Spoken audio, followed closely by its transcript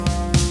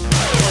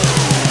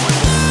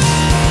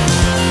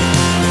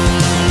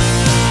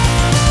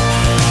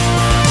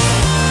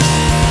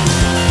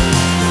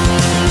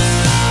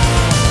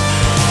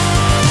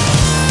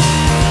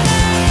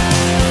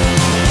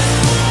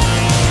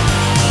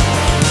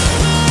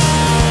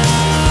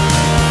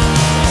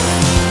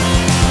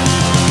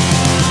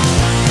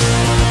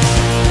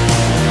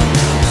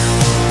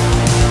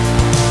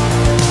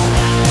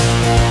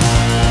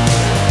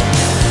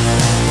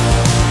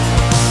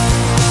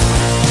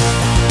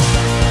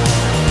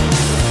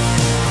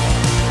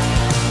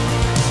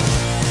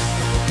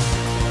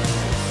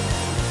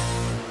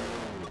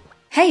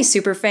Hey,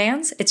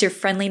 superfans! It's your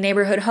friendly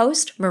neighborhood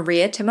host,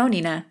 Maria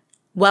Timonina.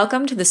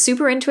 Welcome to the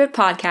Super Into It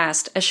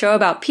podcast, a show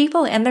about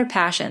people and their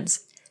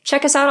passions.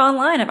 Check us out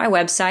online at my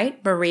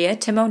website,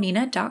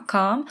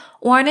 mariatimonina.com,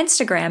 or on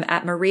Instagram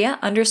at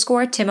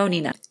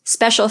maria_timonina.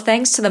 Special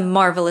thanks to the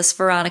marvelous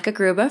Veronica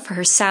Gruba for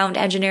her sound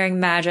engineering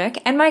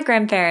magic, and my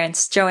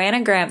grandparents, Joanna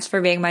and Gramps,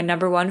 for being my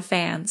 #1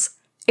 fans.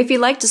 If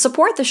you'd like to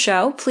support the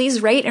show,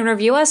 please rate and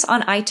review us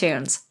on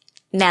iTunes.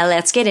 Now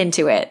let's get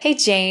into it. Hey,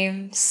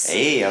 James.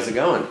 Hey, how's it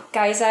going?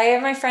 Guys, I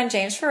have my friend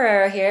James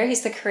Ferrero here.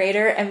 He's the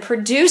creator and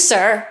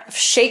producer of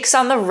Shakes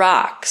on the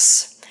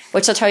Rocks,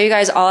 which I'll tell you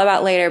guys all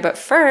about later. But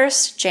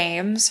first,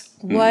 James,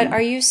 what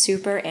are you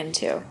super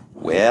into?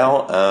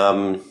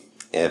 Well,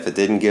 if it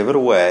didn't give it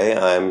away,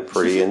 I'm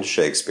pretty into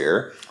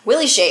Shakespeare.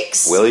 Willie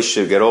Shakes.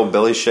 Good old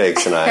Billy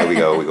Shakes and I, we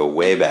go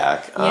way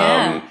back.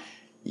 Yeah.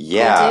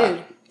 Cool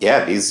dude.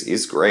 Yeah,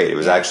 he's great. It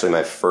was actually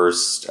my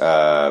first,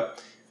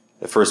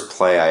 the first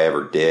play I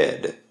ever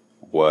did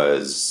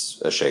was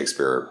a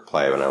Shakespeare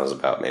play when I was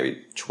about maybe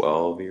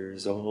 12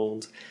 years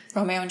old.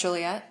 Romeo and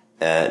Juliet?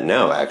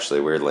 No, actually,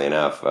 weirdly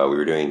enough, we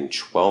were doing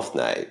Twelfth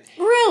Night.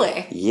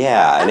 Really?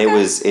 Yeah, and it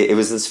was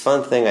this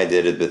fun thing I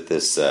did with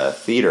this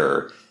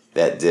theater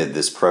that did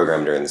this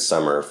program during the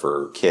summer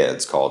for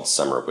kids called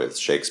Summer with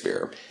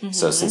Shakespeare. Mm-hmm.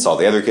 So since all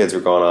the other kids were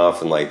going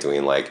off and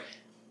doing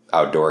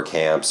outdoor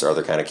camps or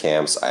other kind of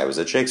camps, I was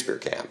at Shakespeare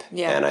camp.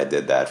 Yeah. And I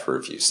did that for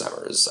a few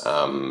summers.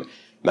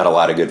 Met a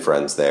lot of good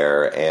friends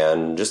there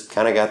and just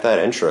kind of got that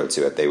intro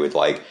to it. They would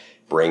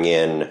bring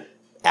in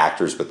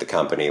actors with the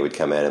company, would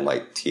come in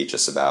and teach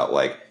us about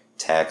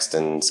text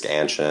and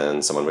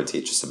scansion. Someone would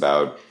teach us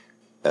about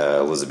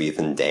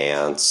Elizabethan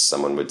dance.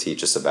 Someone would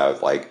teach us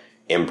about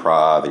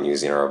improv and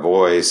using our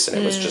voice.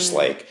 And it was just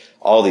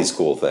all these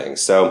cool things.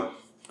 So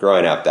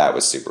growing up, that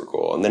was super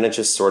cool. And then it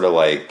just sort of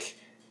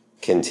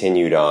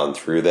continued on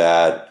through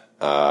that.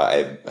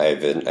 I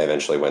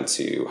eventually went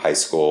to high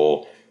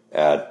school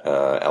at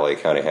LA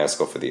County High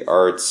School for the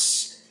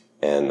Arts,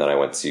 and then I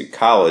went to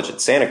college at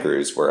Santa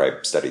Cruz where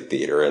I studied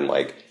theater, and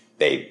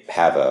they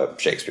have a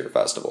Shakespeare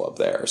festival up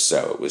there,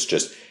 so it was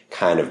just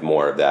kind of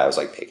more of that. I was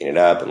picking it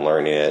up and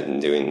learning it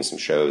and doing some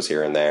shows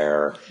here and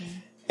there.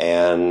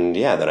 And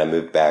yeah, then I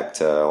moved back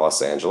to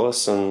Los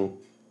Angeles and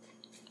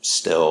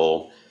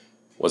still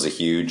was a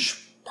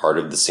huge part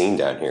of the scene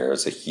down here.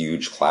 It's a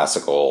huge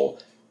classical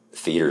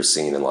theater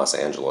scene in Los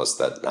Angeles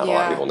that not a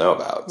lot of people know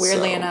about.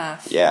 Weirdly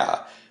enough. Yeah.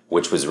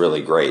 Which was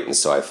really great. And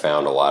so I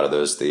found a lot of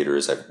those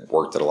theaters. I've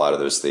worked at a lot of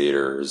those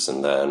theaters.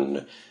 And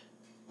then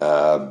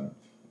I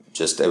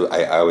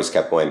always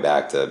kept going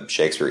back to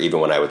Shakespeare, even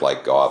when I would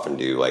go off and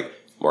do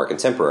more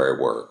contemporary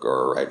work,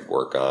 or I'd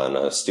work on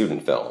a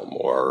student film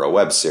or a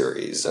web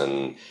series.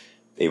 And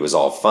it was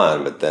all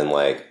fun. But then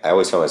I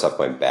always found myself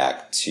going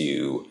back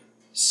to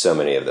so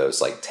many of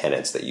those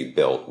tenets that you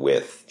built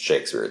with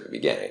Shakespeare at the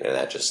beginning. And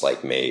that just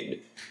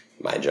made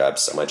my job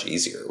so much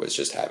easier, was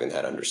just having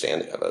that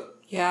understanding of it.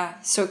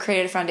 Yeah, so it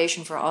created a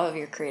foundation for all of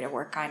your creative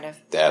work, kind of.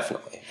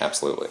 Definitely,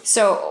 absolutely.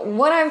 So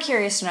what I'm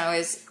curious to know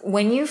is,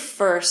 when you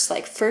first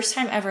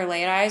time ever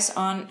laid eyes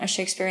on a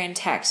Shakespearean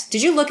text,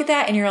 did you look at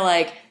that and you're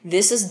like,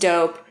 this is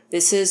dope,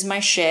 this is my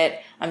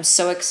shit, I'm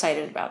so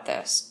excited about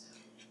this?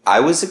 I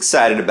was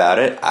excited about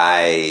it.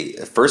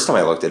 The first time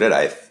I looked at it,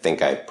 I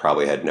think I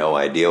probably had no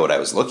idea what I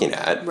was looking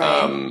at.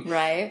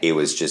 Right. It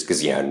was just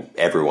because,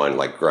 everyone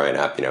growing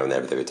up,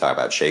 whenever they would talk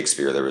about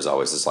Shakespeare, there was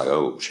always this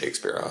oh,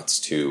 Shakespeare, that's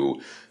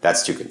too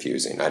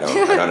confusing. I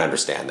don't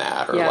understand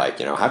that.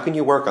 Or how can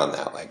you work on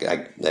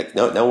that?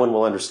 No one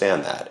will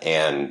understand that.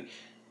 And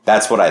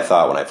that's what I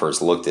thought when I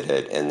first looked at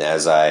it. And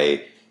as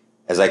I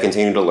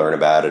continued to learn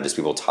about it, as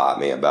people taught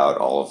me about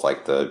all of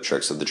the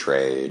tricks of the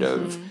trade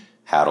of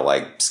how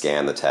to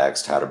scan the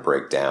text, how to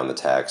break down the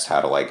text, how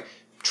to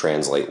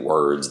translate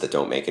words that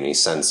don't make any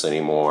sense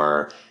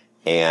anymore.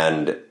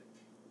 And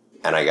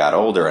I got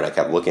older and I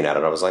kept looking at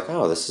it. I was like,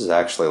 oh, this is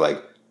actually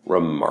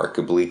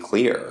remarkably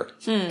clear.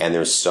 And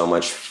there's so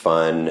much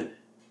fun,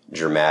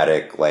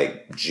 dramatic,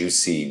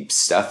 juicy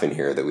stuff in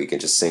here that we can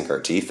just sink our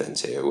teeth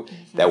into,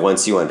 that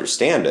once you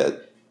understand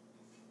it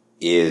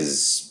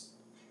is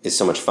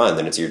so much fun.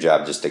 Then it's your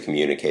job just to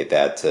communicate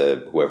that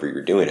to whoever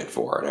you're doing it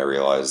for. And I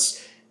realized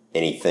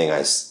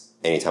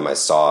anytime I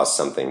saw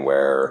something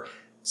where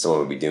someone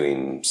would be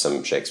doing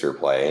some Shakespeare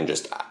play and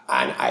just,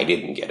 I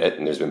didn't get it.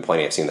 And there's been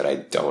plenty I've seen that I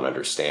don't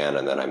understand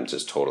and that I'm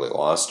just totally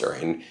lost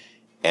during.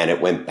 And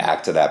it went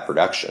back to that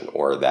production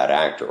or that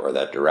actor or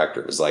that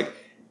director. It was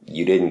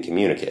you didn't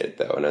communicate it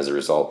though. And as a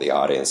result, the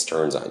audience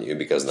turns on you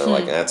because they're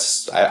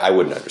I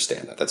wouldn't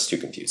understand that. That's too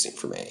confusing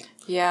for me.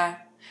 Yeah.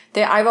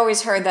 I've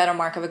always heard that a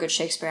mark of a good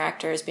Shakespeare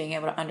actor is being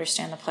able to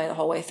understand the play the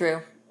whole way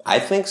through. I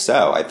think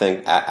so. I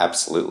think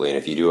absolutely. And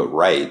if you do it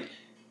right,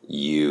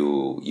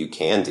 you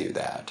can do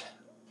that.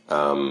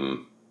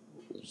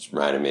 It's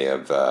reminded me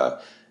of,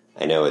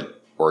 I know at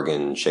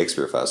Oregon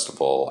Shakespeare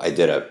Festival, I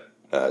did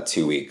a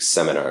 2-week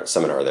seminar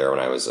there when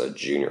I was a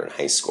junior in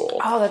high school.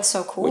 Oh, that's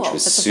so cool. Which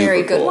was that's a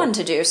very good cool. one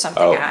to do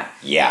something at.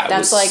 Yeah.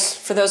 That's like,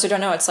 for those who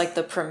don't know, it's like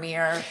the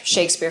premier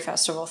Shakespeare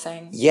Festival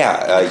thing in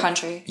the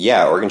country.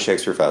 Yeah, Oregon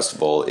Shakespeare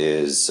Festival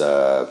is,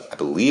 I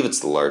believe it's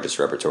the largest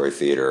repertory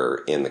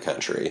theater in the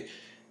country,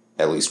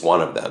 at least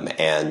one of them.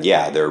 And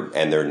yeah,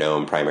 they're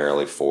known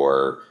primarily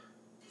for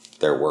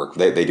their work.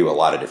 They do a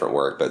lot of different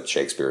work, but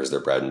Shakespeare is their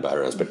bread and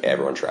butter, but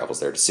everyone travels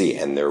there to see,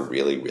 and they're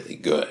really, really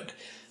good.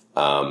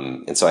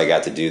 And so I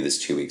got to do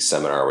this 2-week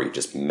seminar where you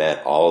just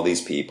met all of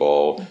these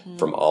people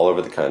from all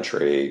over the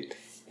country,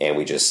 and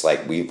we just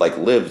we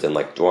lived in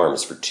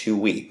dorms for 2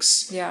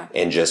 weeks. Yeah.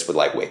 And just would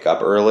wake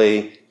up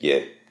early,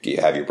 you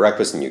have your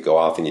breakfast, and you go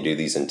off and you do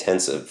these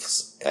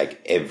intensives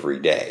every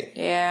day.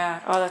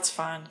 Yeah. Oh, that's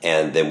fun.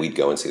 And then we'd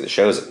go and see the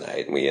shows at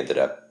night, and we ended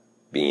up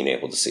being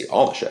able to see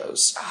all the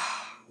shows.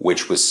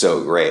 Which was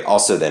so great.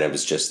 Also, then it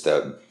was just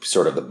the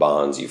sort of the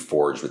bonds you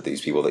forged with these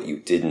people that you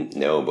didn't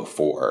know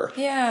before.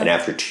 Yeah. And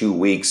after 2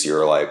 weeks,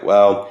 you're like,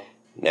 well,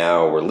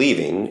 now we're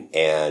leaving.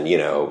 And,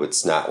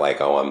 it's not like,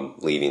 oh, I'm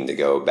leaving to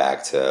go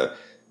back to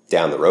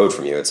down the road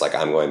from you. It's like,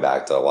 I'm going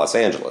back to Los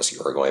Angeles.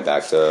 You're going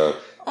back to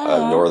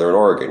Northern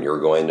Oregon.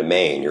 You're going to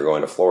Maine. You're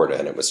going to Florida.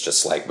 And it was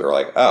just we were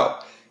like, oh.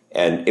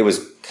 And it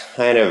was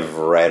kind of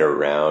right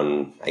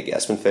around, I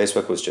guess, when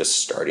Facebook was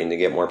just starting to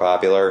get more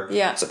popular.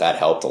 Yeah. So that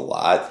helped a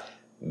lot.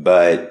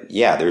 But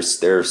yeah,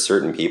 there are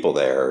certain people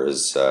there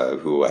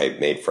who I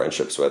made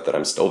friendships with that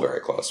I'm still very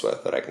close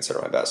with, that I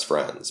consider my best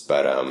friends.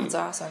 But that's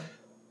awesome.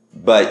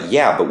 But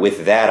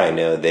with that, I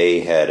know they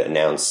had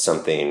announced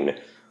something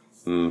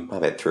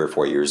about 3 or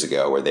 4 years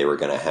ago where they were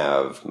going to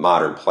have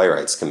modern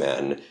playwrights come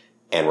in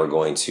and were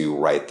going to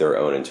write their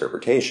own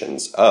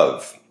interpretations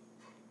of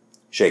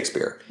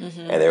Shakespeare,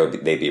 and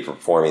they'd be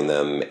performing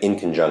them in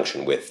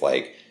conjunction with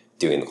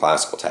doing the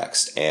classical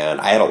text. And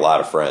I had a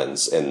lot of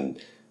friends in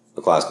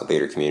the classical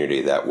theater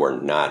community that were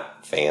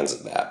not fans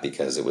of that,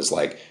 because it was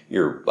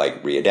you're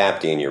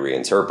readapting, you're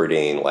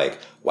reinterpreting,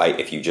 why,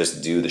 if you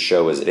just do the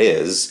show as it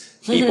is,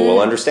 people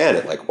will understand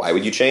it. Why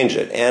would you change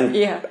it? And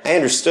I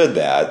understood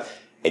that,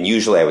 and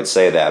usually I would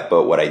say that,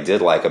 but what I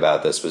did like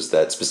about this was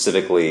that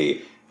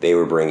specifically they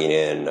were bringing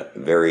in a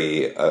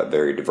very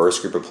diverse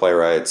group of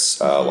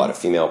playwrights, a lot of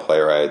female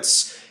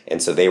playwrights,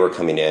 and so they were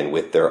coming in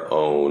with their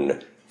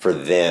own, for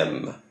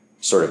them,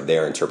 sort of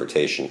their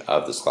interpretation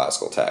of this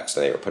classical text,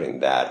 and they were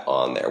putting that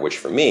on there, which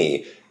for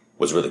me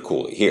was really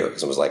cool to hear,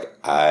 because I was like,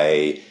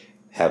 I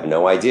have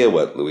no idea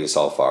what Luis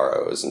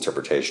Alfaro's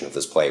interpretation of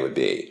this play would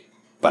be,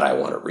 but I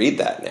want to read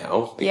that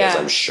now, because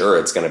I'm sure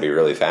it's going to be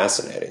really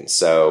fascinating.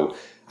 So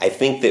I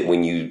think that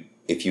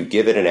if you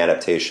give it an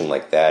adaptation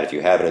like that, if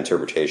you have an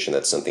interpretation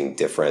that's something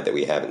different that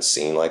we haven't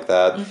seen like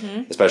that,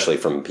 especially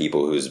from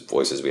people whose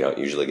voices we don't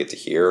usually get to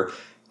hear,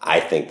 I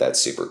think that's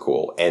super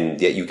cool. And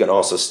yet you can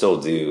also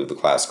still do the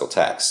classical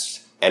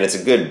text. And it's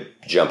a good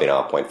jumping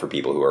off point for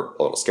people who are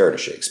a little scared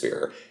of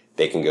Shakespeare.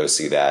 They can go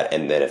see that,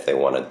 and then if they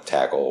want to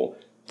tackle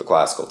the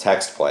classical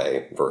text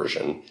play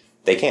version,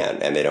 they can.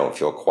 And they don't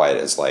feel quite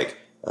as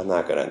I'm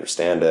not going to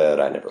understand it,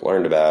 I never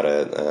learned about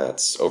it,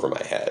 it's over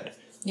my head.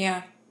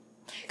 Yeah.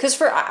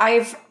 Because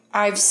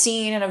I've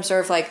seen and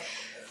observed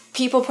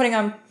people putting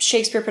on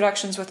Shakespeare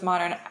productions with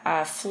modern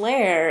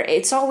flair.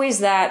 It's always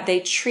that they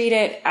treat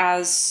it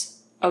as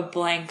a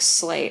blank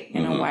slate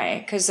in a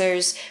way,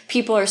 because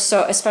people are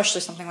so,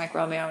 especially something like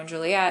Romeo and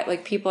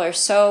Juliet, people are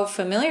so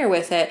familiar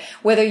with it,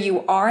 whether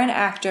you are an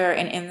actor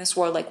and in this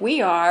world like we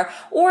are,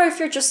 or if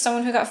you're just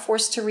someone who got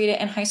forced to read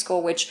it in high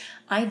school, which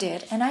I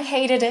did, and I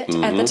hated it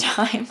at the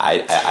time.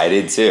 I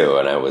did too,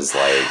 and I was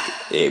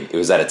it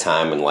was at a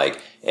time when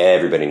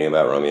everybody knew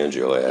about Romeo and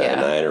Juliet, and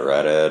I had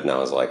read it, and I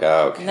was like,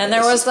 oh, okay. And then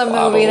there was the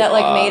movie that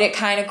made it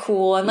kind of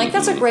cool, and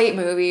that's a great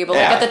movie, but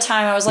at the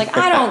time I was like,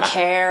 I don't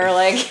care,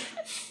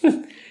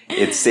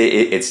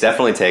 It's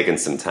definitely taken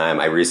some time.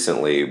 I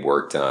recently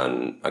worked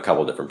on a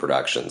couple different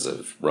productions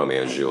of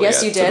Romeo and Juliet.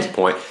 Yes, you did. To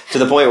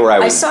the point where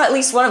I saw at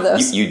least one of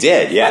those. You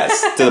did,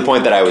 yes. To the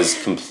point that I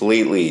was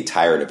completely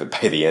tired of it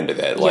by the end of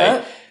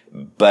it.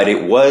 But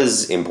it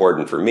was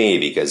important for me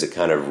because it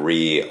kind of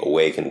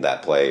reawakened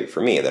that play for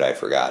me that I'd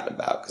forgotten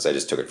about, because I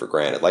just took it for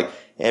granted.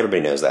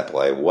 Everybody knows that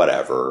play,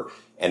 whatever.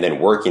 And then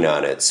working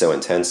on it so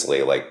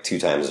intensely, 2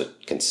 times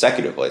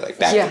consecutively, back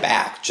to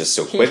back, just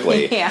so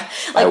quickly.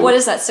 What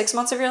is that, 6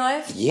 months of your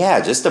life?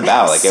 Yeah, just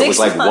about. It was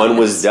one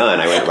was done.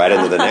 I went right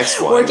into the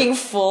next one. Working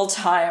full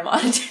time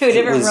on 2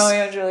 different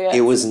Romeo and Juliet.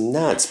 It was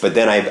nuts. But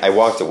then I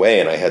walked away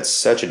and I had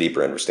such a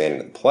deeper understanding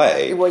of the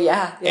play. Well,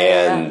 just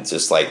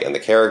and the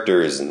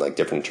characters and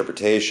different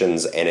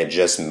interpretations. And it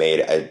just made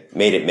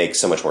it make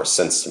so much more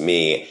sense to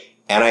me.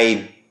 And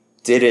I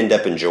did end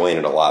up enjoying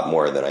it a lot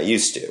more than I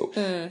used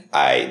to.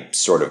 I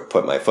sort of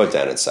put my foot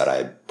down and said,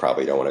 I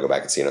probably don't want to go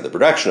back and see another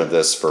production of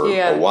this for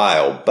a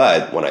while,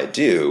 but when I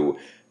do,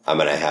 I'm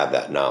going to have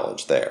that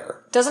knowledge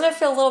there. Doesn't it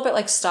feel a little bit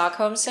like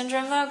Stockholm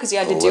Syndrome, though? Because you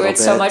had to do it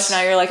so much,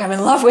 now you're I'm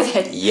in love with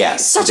it.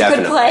 Yes, such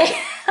definitely. a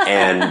good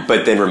play.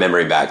 But then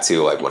remembering back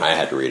to, when I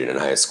had to read it in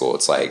high school,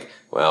 it's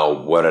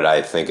well, what did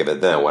I think of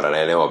it then? What did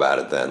I know about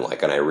it then?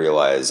 And I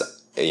realized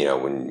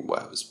when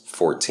I was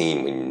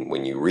 14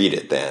 when you read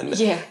it then.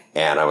 Yeah.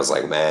 And I was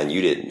like, man,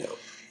 you didn't know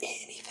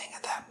anything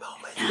at that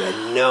moment. You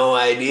had no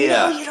idea.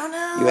 No, you don't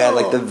know. You had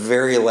like the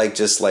very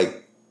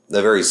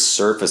the very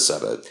surface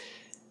of it.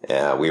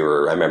 Yeah, I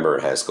remember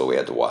in high school we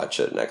had to watch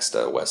it next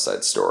to West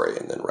Side Story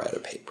and then write a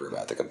paper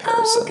about the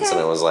comparisons. Okay. And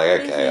I was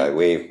like, okay,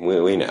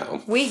 we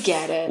know. We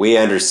get it. We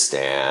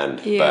understand,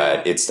 Yeah.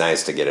 but it's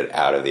nice to get it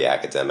out of the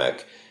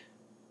academic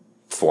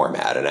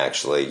format and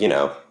actually,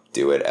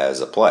 do it as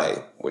a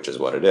play, which is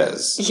what it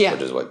is. Yeah.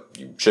 Which is what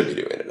you should be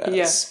doing it as.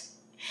 Yeah.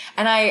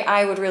 And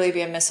I would really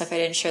be amiss if I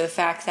didn't share the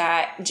fact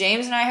that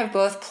James and I have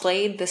both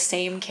played the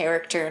same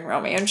character in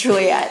Romeo and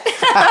Juliet.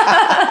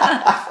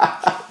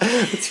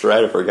 That's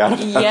right, I forgot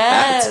about that.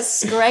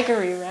 Yes,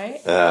 Gregory,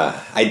 right?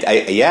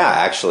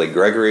 Actually,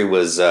 Gregory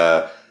was,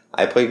 I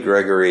played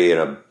Gregory in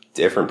a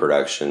different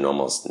production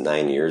almost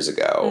 9 years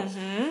ago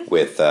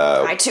with,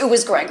 I too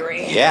was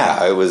Gregory.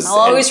 yeah, it was. I'll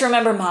always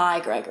remember my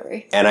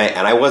Gregory. And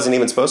I wasn't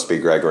even supposed to be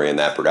Gregory in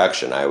that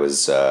production. I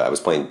was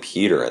playing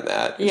Peter in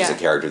that, which is a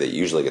character that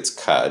usually gets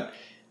cut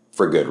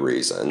for good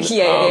reason.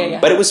 Yeah.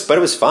 But it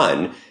was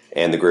fun,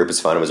 and the group was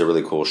fun. It was a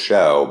really cool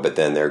show. But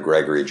then their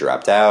Gregory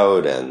dropped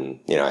out,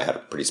 and I had a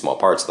pretty small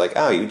part. So like,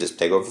 oh, you just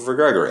take over for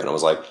Gregory, and I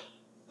was like,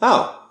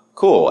 oh,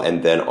 cool.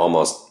 And then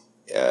almost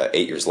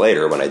 8 years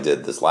later, when I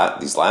did these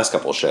last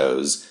couple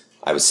shows,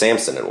 I was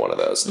Samson in one of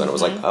those. And then I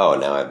was like, oh,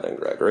 now I've done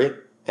Gregory,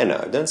 and now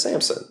I've done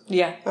Samson.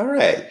 Yeah. All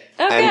right.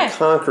 Okay. I'm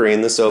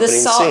conquering this opening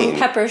scene. The salt and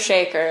pepper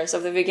shakers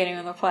of the beginning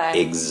of the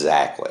play.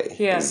 Exactly.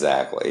 Yeah.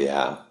 Exactly,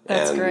 yeah.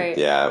 That's great.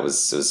 Yeah, it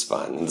was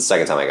fun. And the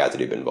second time I got to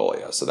do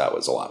Benvolio, so that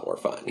was a lot more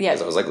fun. Yeah.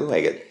 Because I was like, ooh,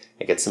 I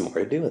get some more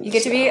to do in this. You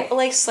get to be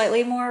like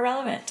slightly more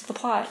relevant to the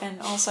plot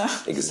and also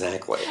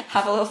exactly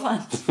have a little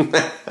fun.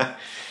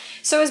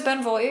 So is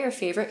Benvolio your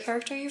favorite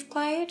character you've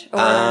played?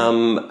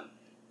 Or?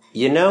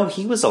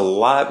 He was a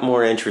lot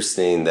more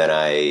interesting than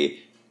I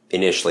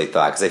initially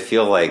thought, because I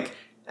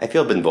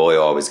feel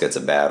Benvolio always gets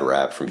a bad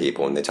rap from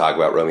people when they talk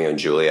about Romeo and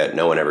Juliet.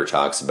 No one ever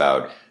talks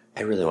about,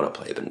 I really want to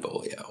play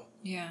Benvolio.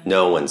 Yeah.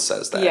 No one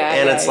says that. Yeah,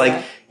 and it's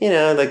like,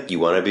 you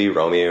want to be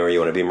Romeo, or you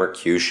want to be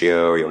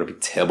Mercutio, or you want to be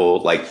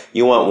Tybalt. Like,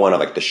 you want one of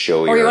like the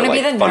showier, or you want to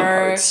be the fun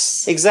nurse.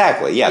 Parts.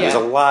 Exactly. Yeah, there's a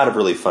lot of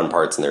really fun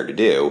parts in there to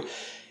do.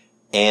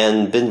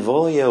 And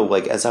Benvolio,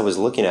 as I was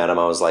looking at him,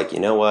 I was like, you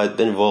know what?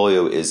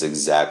 Benvolio is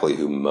exactly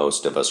who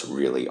most of us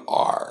really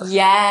are.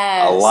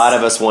 Yes. A lot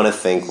of us want to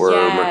think we're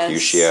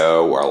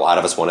Mercutio, or a lot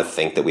of us want to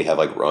think that we have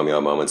like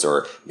Romeo moments,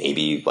 or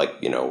maybe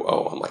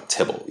I'm like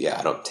Tybalt. Yeah,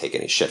 I don't take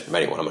any shit from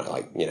anyone. I'm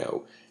going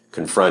to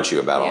confront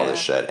you about all this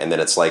shit. And then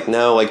it's like,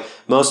 no,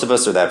 most of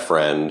us are that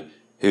friend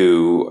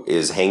who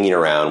is hanging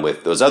around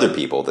with those other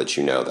people that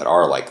that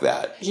are like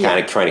that.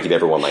 Kind of trying to keep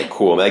everyone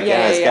cool. I'm like,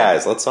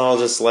 guys, let's all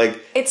just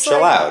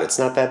chill out. It's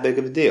not that big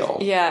of a deal.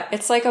 Yeah,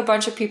 it's like a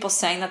bunch of people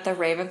saying that they're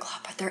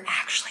Ravenclaw, but they're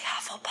actually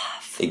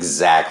Hufflepuff.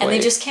 Exactly. And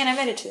they just can't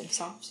admit it to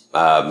themselves.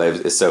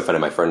 It's so funny.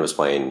 My friend was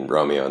playing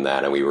Romeo in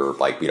that, and we were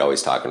we'd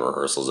always talk in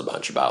rehearsals a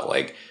bunch about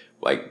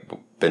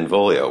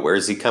Benvolio, where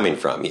is he coming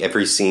from?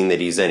 Every scene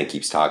that he's in, he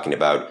keeps talking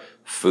about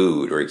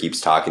food, or he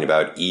keeps talking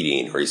about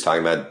eating, or he's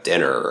talking about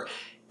dinner.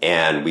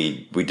 And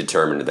we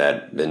determined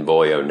that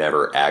Benvolio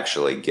never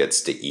actually gets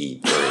to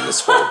eat during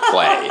this whole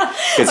play.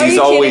 Because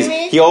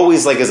he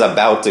always is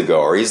about to go,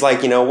 or he's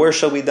like, where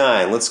shall we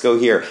dine? Let's go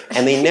here.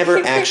 And they never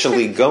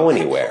actually go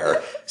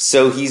anywhere.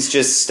 So he's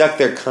just stuck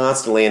there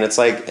constantly, and it's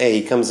like, hey,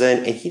 he comes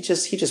in and he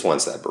just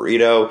wants that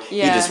burrito.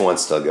 Yeah. He just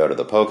wants to go to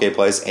the poke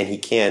place, and he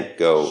can't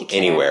go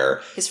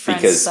anywhere. His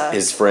friends because suck.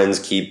 His friends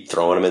keep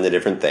throwing him into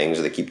different things,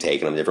 or they keep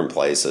taking him different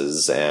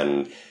places.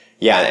 And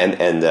yeah,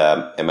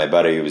 and my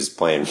buddy who was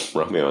playing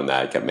Romeo in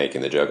that kept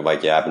making the joke of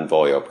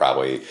Benvolio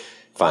probably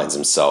finds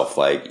himself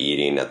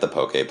eating at the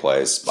poke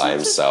place by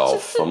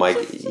himself. I'm like,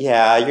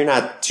 yeah, you're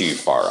not too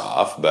far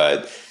off,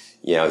 but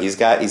he's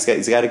got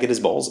to get his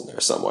bowls in there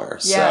somewhere.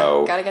 Yeah,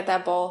 so, gotta get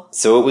that bowl.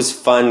 So it was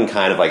fun,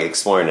 kind of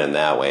exploring it in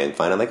that way and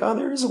finding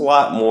there's a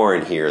lot more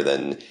in here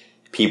than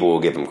people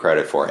will give him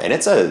credit for. And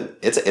it's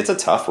a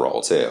tough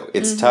role too.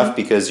 It's tough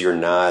because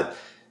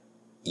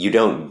you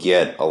don't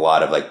get a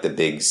lot of the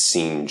big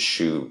scene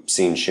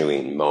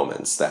chewing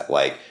moments that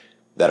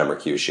a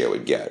Mercutio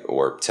would get,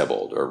 or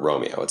Tybalt or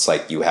Romeo. It's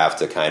you have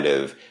to kind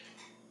of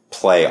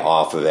play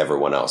off of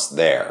everyone else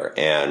there.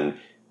 And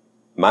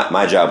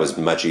my job was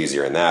much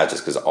easier in that,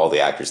 just because all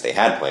the actors they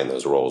had playing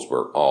those roles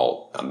were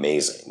all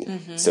amazing.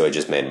 Mm-hmm. So it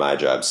just made my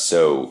job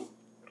so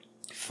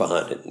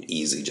fun and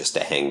easy just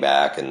to hang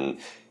back and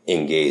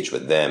engage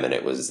with them. And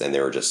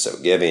they were just so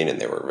giving, and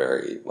they were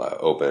very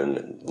open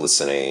and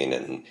listening,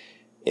 and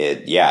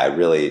it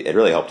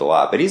really helped a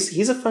lot. But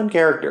he's a fun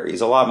character.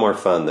 He's a lot more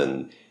fun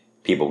than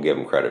people give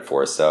him credit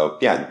for. So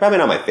yeah, probably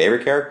not my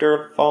favorite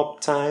character of all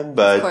time,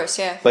 but of course,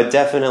 yeah. But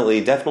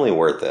definitely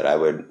worth it. I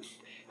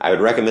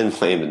would recommend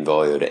playing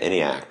Benvolio to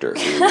any actor who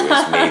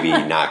is maybe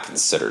not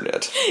considered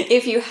it.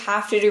 If you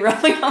have to do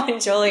Romeo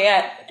and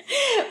Juliet,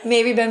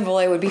 maybe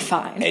Benvolio would be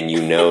fine. And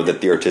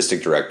that the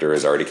artistic director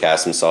has already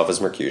cast himself as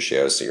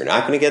Mercutio, so you're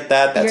not going to get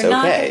that. That's okay. You're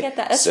not going to get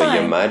that. That's so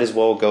fine. You might as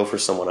well go for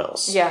someone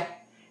else. Yeah.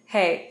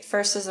 Hey,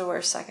 first is the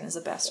worst, second is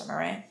the best, am I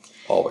right?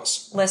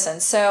 Always. Listen,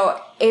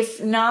 so if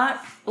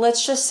not,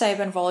 let's just say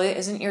Benvolio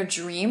isn't your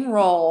dream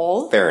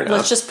role. Fair enough.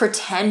 Let's just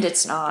pretend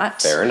it's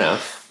not. Fair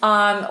enough.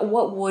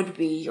 What would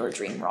be your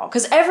dream role?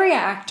 Because every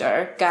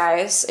actor,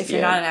 guys, if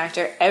you're not an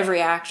actor, every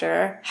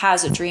actor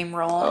has a dream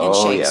role in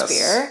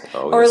Shakespeare. Yes.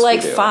 Or yes,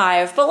 like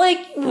 5, but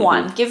like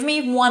one. Give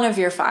me one of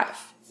your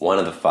 5. One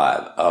of the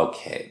 5.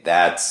 Okay,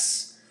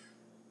 that's...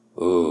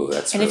 Ooh,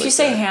 that's And really if you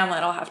say good.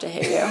 Hamlet, I'll have to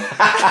hit you.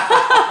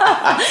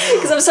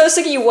 Because I'm so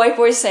sick of you white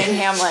boys saying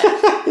Hamlet.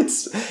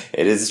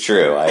 It is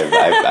true.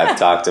 I've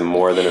talked to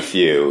more than a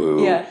few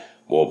who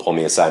will pull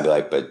me aside and be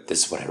like, but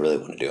this is what I really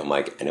want to do. I'm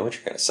like, I know what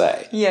you're going to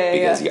say.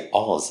 Because you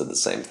all said the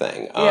same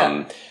thing.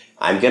 I'm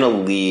going to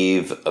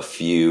leave a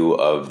few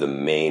of the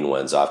main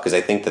ones off because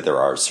I think that there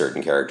are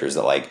certain characters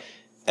that like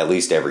at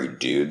least every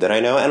dude that I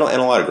know and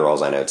a lot of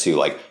girls I know too,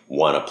 like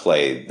want to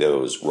play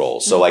those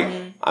roles. So like,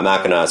 I'm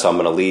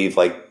going to leave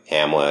like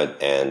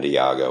Hamlet and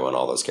Iago and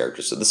all those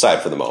characters to the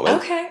side for the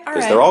moment. Okay, all right.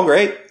 Because they're all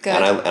great. Good.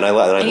 And I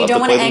love to play them too. And you don't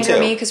want to anger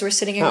me because we're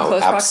sitting in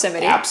close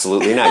proximity.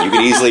 Absolutely not. You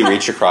could easily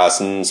reach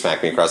across and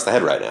smack me across the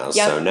head right now.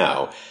 So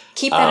no.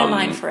 Keep that in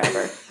mind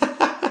forever.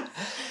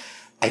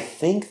 I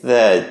think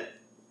that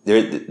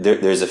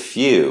there's a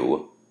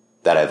few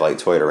that I've like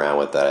toyed around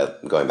with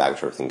that going back and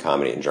forth in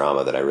comedy and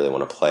drama that I really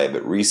want to play.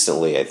 But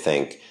recently I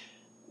think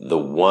the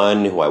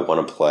one who I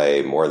want to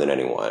play more than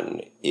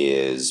anyone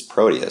is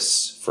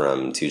Proteus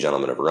from Two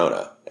Gentlemen of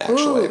Verona,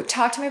 actually. Ooh,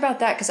 talk to me about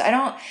that, because I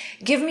don't...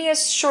 Give me a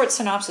short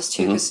synopsis,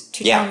 too, because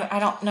I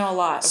don't know a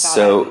lot about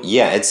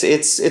it.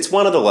 So, it's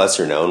one of the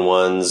lesser-known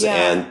ones,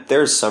 and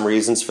there's some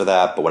reasons for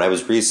that, but when I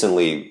was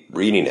recently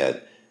reading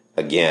it,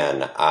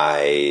 again,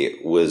 I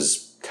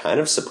was kind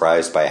of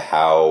surprised by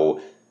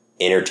how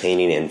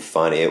entertaining and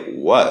fun it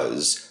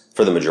was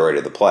for the majority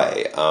of the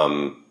play.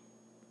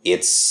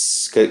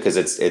 It's because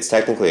it's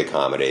technically a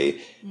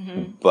comedy,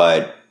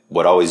 but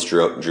what always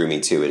drew me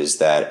to it is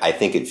that I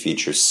think it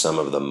features some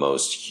of the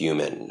most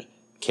human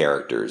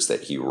characters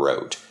that he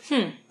wrote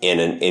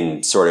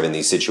in sort of in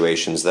these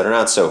situations that are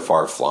not so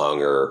far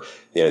flung or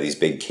these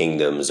big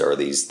kingdoms or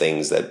these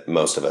things that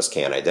most of us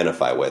can't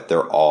identify with.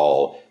 They're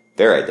all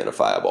very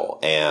identifiable,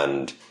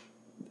 and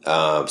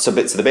so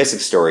the basic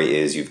story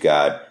is you've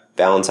got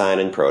Valentine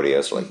and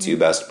Proteus, like two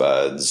best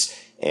buds.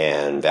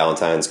 And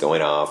Valentine's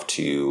going off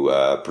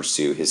to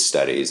pursue his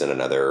studies in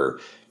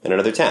another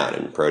town,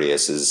 and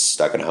Proteus is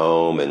stuck at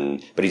home,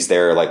 but he's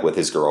there like with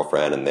his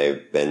girlfriend, and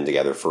they've been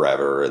together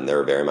forever, and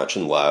they're very much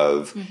in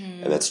love,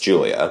 and that's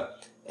Julia.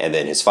 And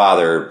then his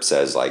father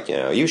says like,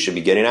 you should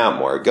be getting out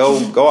more. Go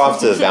off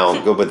to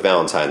go with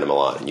Valentine to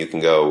Milan, and you can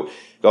go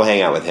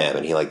hang out with him.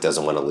 And he like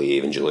doesn't want to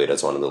leave, and Julia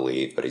doesn't want him to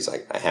leave, but he's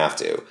like, I have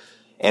to.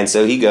 And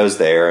so he goes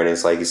there, and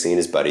it's like he's seeing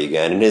his buddy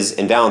again,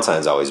 and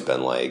Valentine's always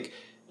been like,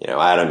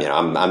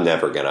 Adam, I'm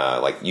never gonna,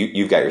 like,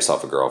 you've got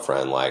yourself a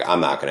girlfriend, like, I'm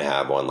not gonna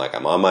have one, like,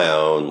 I'm on my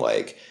own,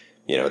 like,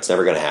 it's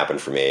never gonna happen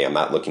for me, I'm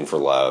not looking for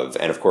love.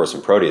 And of course,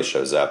 when Proteus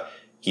shows up,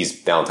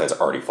 Valentine's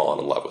already fallen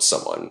in love with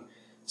someone.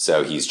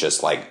 So he's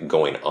just, like,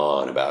 going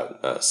on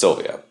about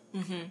Sylvia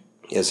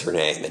is her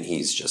name, and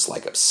he's just,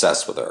 like,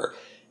 obsessed with her.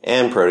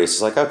 And Proteus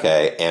is like,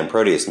 okay, and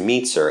Proteus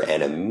meets her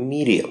and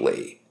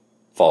immediately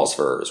falls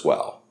for her as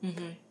well.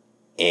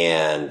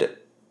 And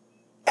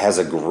has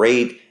a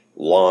great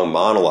long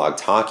monologue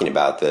talking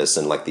about this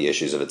and like the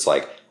issues of it's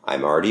like,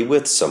 I'm already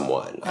with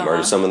someone. I'm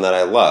already someone that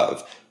I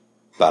love.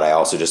 But I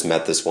also just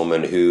met this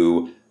woman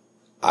who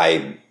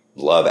I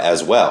love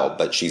as well,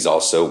 but she's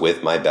also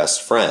with my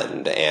best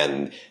friend.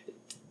 And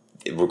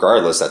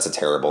regardless, that's a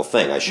terrible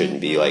thing. I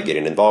shouldn't be like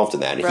getting involved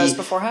in that. And Rose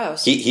before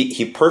house.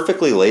 He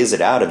perfectly lays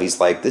it out of he's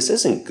like, this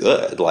isn't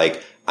good.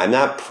 Like, I'm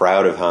not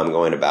proud of how I'm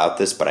going about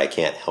this, but I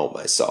can't help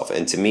myself.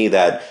 And to me,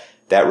 that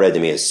read to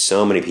me as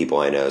so many people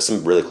I know,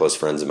 some really close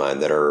friends of mine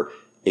that are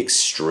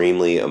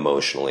extremely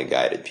emotionally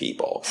guided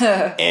people.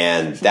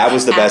 And that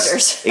was the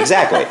best.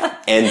 Exactly.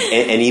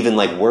 And even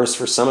like worse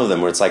for some of them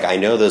where it's like, I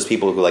know those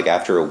people who like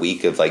after a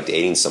week of like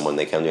dating someone,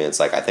 they come to me and it's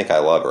like, I think I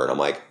love her. And I'm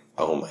like,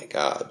 oh my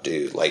God,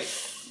 dude, like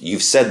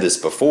you've said this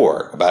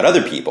before about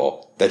other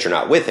people that you're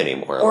not with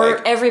anymore. Or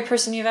like, every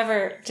person you've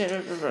ever...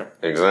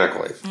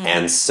 Exactly.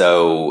 And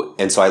so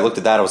I looked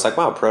at that, I was like,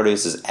 wow,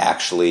 Proteus is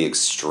actually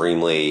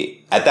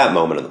extremely, at that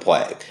moment in the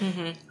play,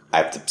 I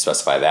have to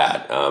specify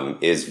that,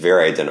 is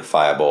very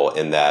identifiable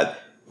in that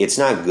it's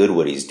not good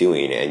what he's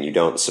doing and you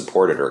don't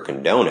support it or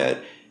condone it,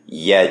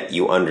 yet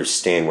you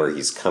understand where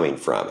he's coming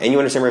from. And you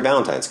understand where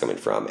Valentine's coming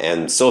from.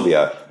 And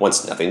Sylvia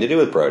wants nothing to do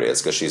with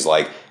Proteus because she's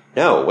like,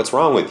 no, what's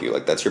wrong with you?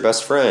 Like, that's your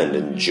best friend.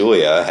 And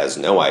Julia has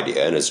no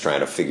idea and is trying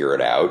to figure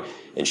it out.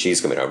 And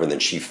she's coming over and then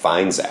she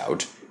finds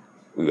out.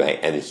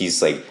 And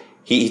he's like,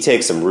 he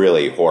takes some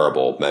really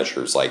horrible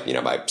measures, like,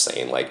 by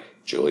saying like,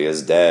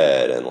 Julia's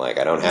dead and like,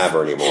 I don't have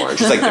her anymore. And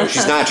she's like, no,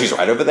 she's not. She's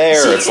right over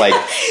there. It's like,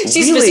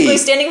 she's really, physically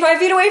standing 5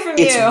 feet away from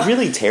you. It's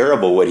really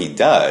terrible what he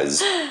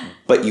does,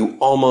 but you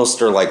almost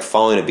are like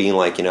falling to being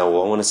like,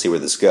 well, I want to see where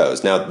this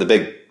goes. Now, the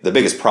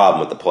biggest problem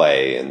with the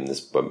play, and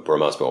this, where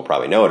most people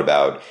probably know it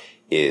about,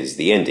 is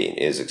the ending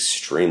is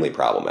extremely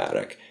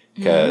problematic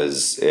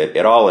because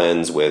it all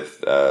ends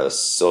with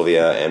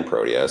Sylvia and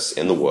Proteus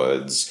in the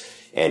woods.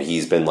 And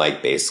he's been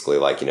like, basically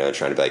like, trying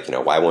to be like,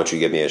 why won't you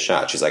give me a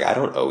shot? She's like, I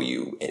don't owe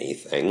you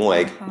anything.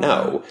 Like,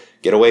 no,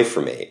 get away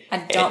from me. I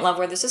don't love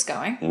where this is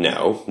going.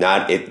 No,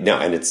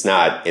 and it's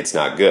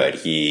not good.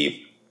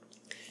 He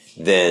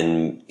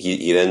then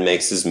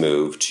makes his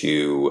move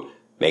to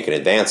make an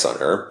advance on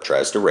her,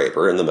 tries to rape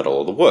her in the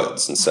middle of the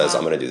woods and says,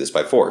 I'm going to do this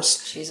by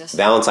force. Jesus.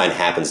 Valentine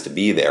happens to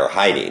be there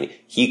hiding.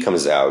 He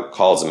comes out,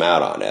 calls him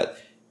out on it.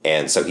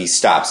 And so he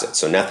stops it.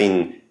 So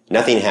nothing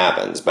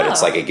happens, but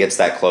it's like it gets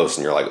that close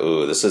and you're like,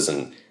 ooh, this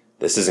isn't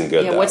good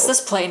though. What's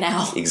this play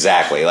now?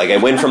 Exactly. Like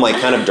it went from like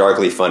kind of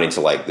darkly funny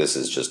to like, this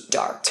is just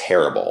dark,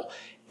 terrible.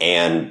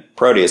 And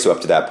Proteus, who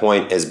up to that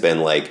point has been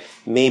like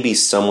maybe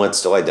somewhat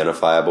still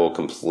identifiable,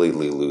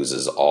 completely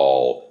loses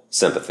all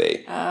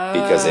sympathy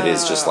because it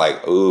is just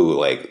like, ooh,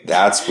 like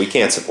we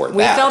can't support that.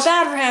 We felt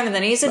bad for him and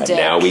then he's a dick.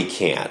 Now we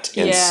can't.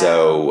 And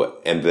so,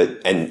 and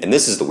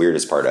this is the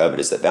weirdest part of it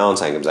is that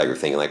Valentine comes out, you're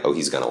thinking like, oh,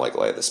 he's going to like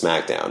lay the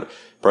smackdown.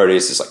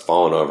 Proteus is like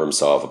falling over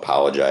himself,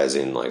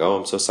 apologizing, like, oh,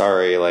 I'm so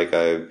sorry, like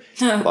you're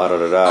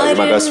my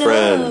best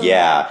friend.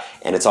 Yeah.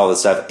 And it's all this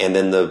stuff. And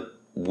then the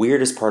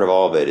weirdest part of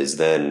all of it is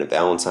then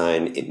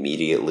Valentine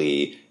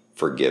immediately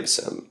forgives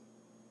him.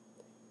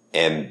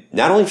 And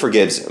not only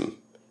forgives him,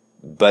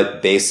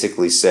 but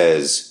basically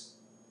says,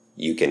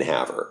 you can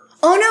have her.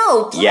 Oh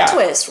no, plot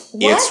twist.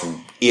 What?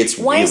 It's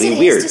Why really is it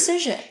weird. his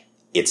decision?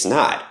 It's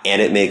not.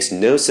 And it makes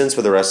no sense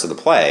with the rest of the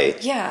play.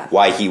 Yeah.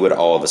 Why he would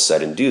all of a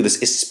sudden do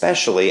this,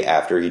 especially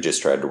after he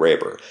just tried to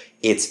rape her.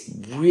 It's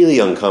really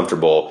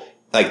uncomfortable.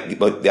 Like,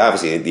 but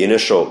obviously the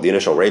initial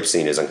rape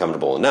scene is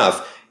uncomfortable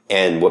enough.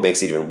 And what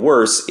makes it even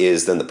worse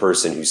is then the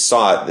person who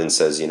saw it then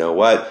says, you know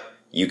what?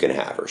 You can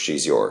have her.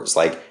 She's yours.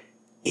 Like,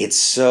 it's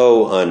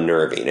so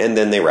unnerving. And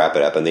then they wrap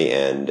it up in the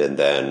end. And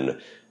then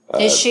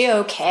is she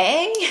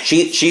okay?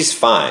 She's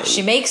fine.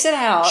 She makes it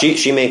out.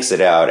 She makes it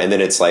out, and then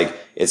it's like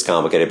it's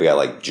complicated. We got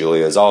like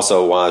Julia's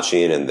also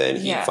watching, and then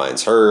he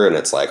finds her, and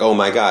it's like, oh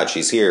my god,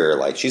 she's here.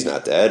 Like she's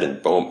not dead,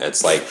 and boom,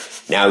 it's like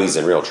now he's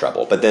in real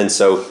trouble. But then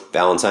so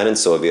Valentine and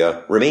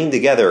Sylvia remain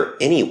together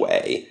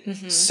anyway.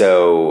 Mm-hmm.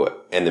 So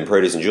and then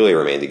Proteus and Julia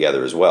remain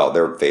together as well.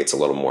 Their fate's a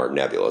little more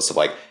nebulous of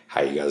like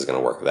how you guys going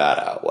to work that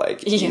out.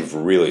 Like you've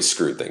really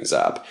screwed things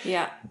up.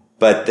 Yeah.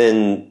 But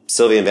then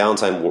Sylvia and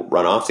Valentine will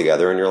run off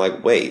together and you're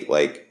like, wait,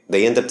 like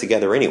they end up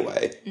together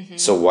anyway. Mm-hmm.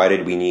 So why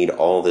did we need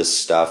all this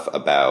stuff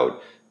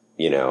about,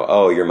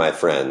 oh, you're my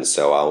friend,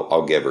 so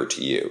I'll give her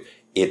to you.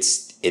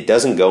 It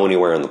doesn't go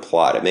anywhere in the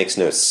plot. It makes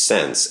no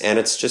sense. And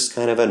it's just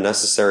kind of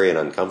unnecessary and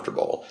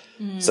uncomfortable.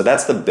 Mm. So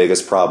that's the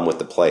biggest problem with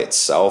the play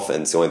itself.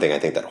 And it's the only thing I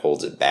think that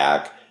holds it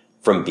back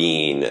from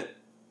being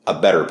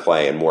a better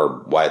play and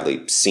more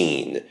widely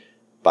seen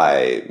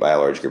by a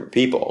large group of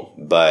people.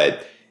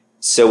 But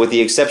so with the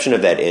exception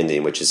of that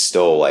ending, which is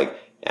still like,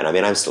 and I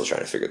mean, I'm still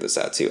trying to figure this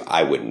out too.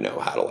 I wouldn't know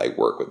how to like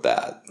work with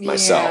that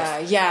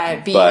myself.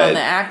 Yeah, being on the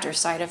actor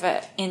side of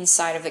it,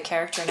 inside of the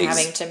character and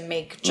having to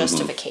make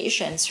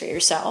justifications for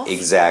yourself.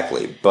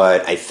 Exactly.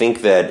 But I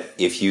think that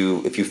if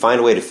you find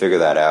a way to figure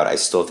that out, I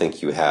still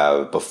think you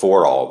have,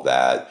 before all of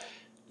that,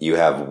 you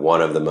have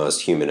one of the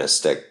most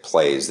humanistic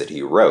plays that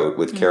he wrote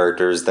with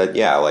characters that,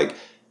 like,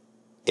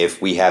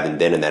 if we haven't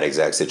been in that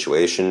exact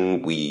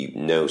situation, we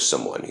know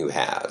someone who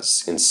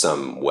has in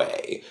some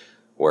way,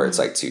 where it's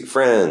like two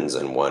friends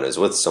and one is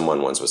with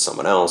someone, one's with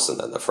someone else, and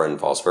then the friend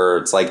falls for her.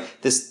 It's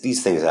like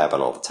these things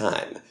happen all the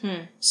time.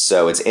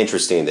 So it's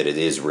interesting that it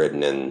is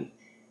written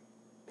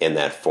in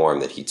that form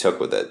that he took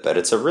with it. But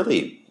it's a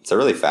really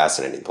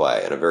fascinating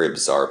play and a very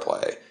bizarre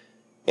play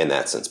in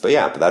that sense.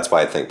 But that's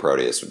why I think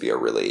Proteus would be a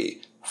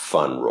really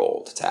fun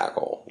role to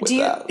tackle with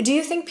that. Do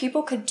you think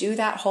people could do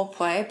that whole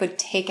play but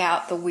take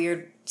out the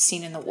weird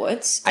scene in the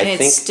woods and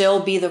it still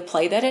be the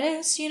play that it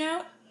is,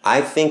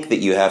 I think that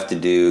you might have to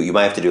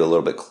do a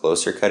little bit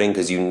closer cutting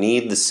because you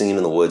need the scene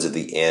in the woods at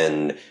the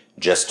end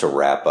just to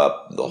wrap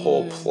up the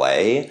whole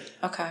play.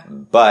 Okay.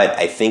 But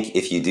I think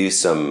if you do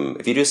some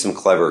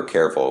clever,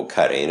 careful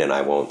cutting, and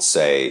I won't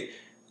say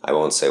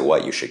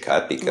what you should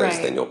cut because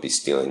then you'll be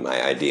stealing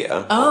my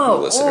idea.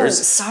 Listeners.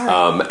 Oh,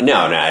 sorry.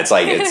 No, it's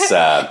like it's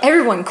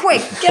everyone,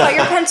 quick, get out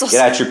your pencils.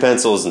 Get out your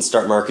pencils and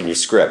start marking your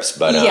scripts.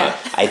 But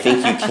I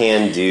think you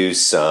can do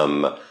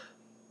some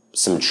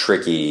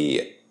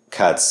tricky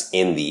cuts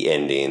in the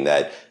ending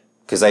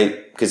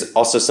because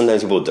also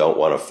sometimes people don't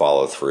want to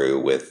follow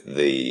through with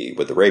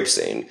the rape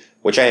scene,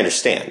 which I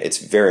understand. It's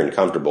very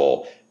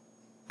uncomfortable.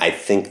 I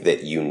think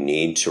that you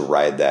need to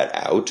ride that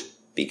out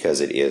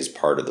because it is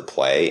part of the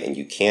play and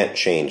you can't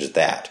change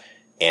that.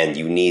 And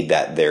you need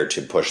that there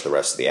to push the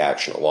rest of the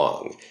action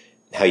along.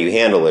 How you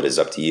handle it is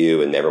up to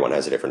you, and everyone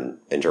has a different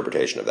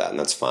interpretation of that, and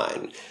that's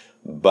fine.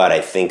 But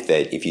I think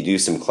that if you do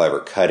some clever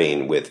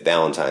cutting with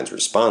Valentine's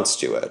response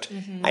to it,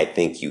 I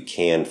think you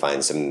can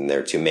find something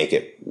there to make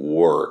it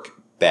work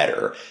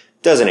better.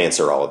 Doesn't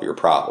answer all of your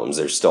problems.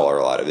 There still are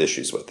a lot of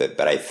issues with it,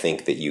 but I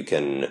think that you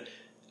can.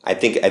 I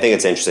think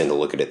it's interesting to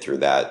look at it through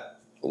that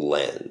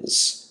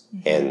lens.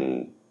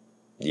 And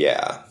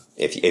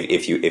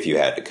if you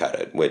had to cut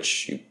it,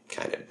 which you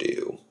kind of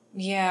do.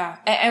 Yeah.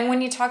 And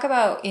when you talk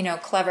about,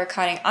 clever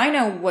cutting, I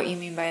know what you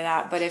mean by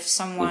that. But if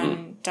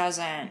someone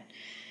doesn't,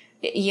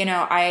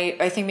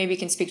 I think maybe you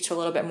can speak to a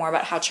little bit more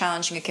about how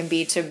challenging it can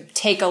be to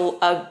take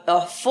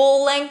a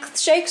full-length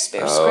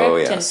Shakespeare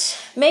script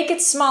and make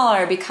it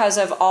smaller because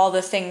of all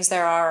the things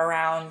there are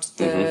around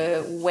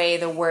the way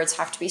the words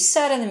have to be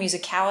said and the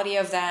musicality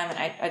of them. And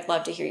I'd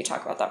love to hear you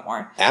talk about that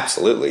more.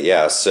 Absolutely,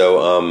 yeah.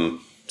 So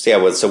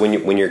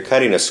when you're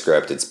cutting a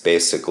script, it's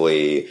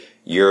basically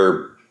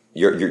you're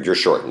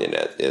shortening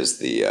it is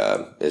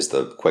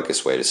the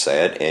quickest way to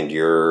say it, and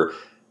you're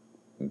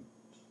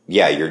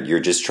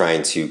just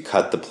trying to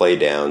cut the play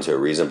down to a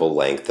reasonable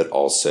length that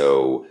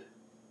also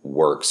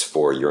works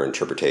for your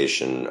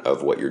interpretation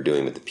of what you're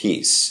doing with the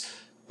piece.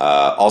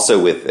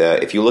 Also,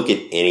 if you look at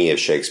any of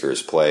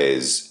Shakespeare's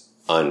plays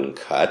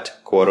uncut,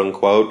 quote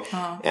unquote,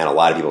 and a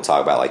lot of people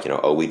talk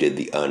about we did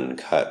the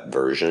uncut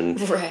version.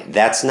 Right.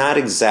 That's not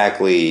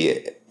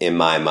exactly, in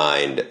my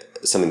mind,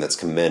 something that's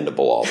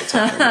commendable all the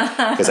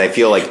time, because I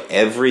feel like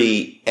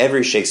every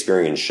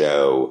Shakespearean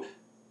show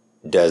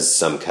does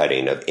some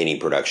cutting of any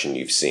production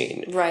you've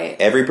seen. Right.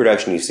 Every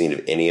production you've seen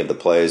of any of the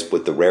plays,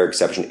 with the rare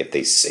exception if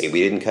they say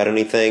we didn't cut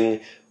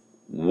anything,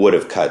 would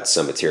have cut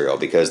some material,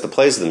 because the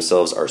plays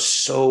themselves are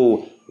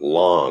so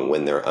long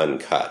when they're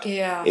uncut.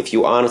 Yeah. If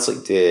you honestly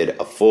did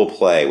a full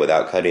play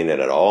without cutting it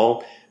at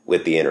all,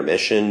 with the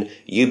intermission,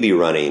 you'd be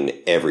running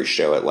every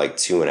show at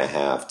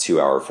 2.5, 2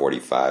 hour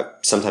 45,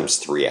 sometimes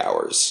 3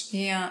 hours.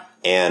 Yeah.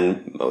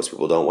 And most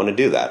people don't want to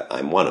do that.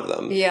 I'm one of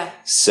them. Yeah.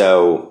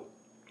 So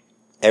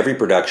every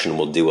production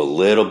will do a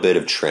little bit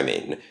of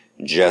trimming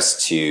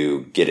just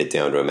to get it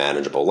down to a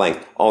manageable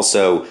length.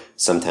 Also,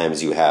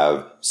 sometimes you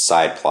have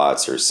side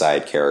plots or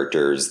side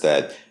characters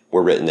that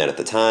were written in at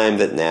the time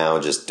that now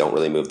just don't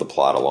really move the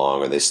plot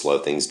along, or they slow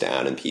things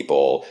down, and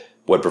people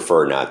would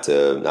prefer not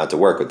to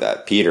work with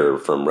that. Peter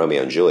from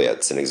Romeo and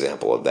Juliet's an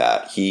example of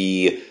that.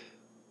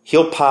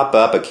 He'll pop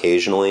up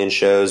occasionally in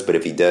shows, but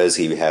if he does,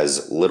 he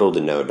has little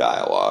to no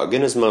dialogue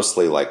and is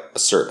mostly like a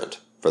servant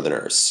for the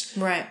nurse.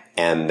 Right.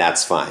 And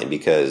that's fine,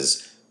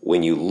 because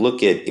if you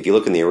look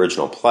in the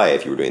original play,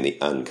 if you were doing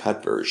the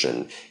uncut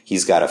version,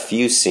 he's got a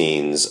few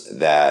scenes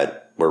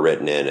that were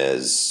written in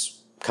as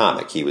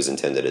comic. He was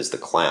intended as the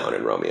clown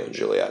in Romeo and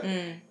Juliet.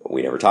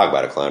 We never talk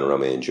about a clown in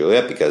Romeo and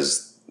Juliet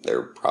because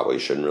there probably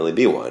shouldn't really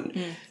be one.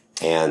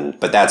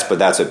 But that's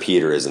what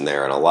Peter is in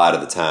there. And a lot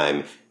of the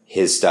time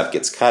his stuff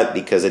gets cut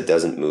because it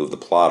doesn't move the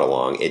plot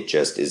along. It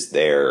just is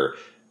there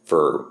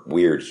for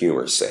weird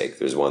humor's sake.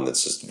 There's one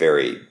that's just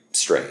very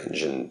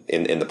strange, and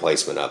in the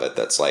placement of it,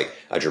 that's like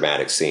a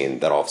dramatic scene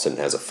that all of a sudden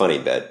has a funny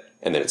bit,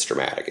 and then it's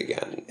dramatic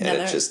again, and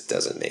it just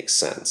doesn't make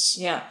sense.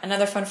 Yeah.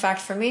 Another fun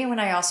fact for me, when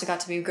I also got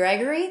to be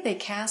Gregory, they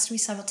cast me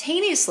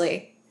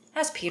simultaneously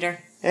as Peter.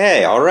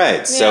 Hey, all right.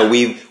 Yeah. So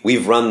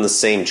we've run the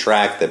same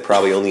track that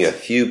probably only a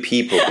few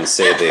people can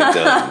say they've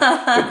done.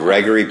 The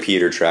Gregory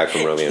Peter track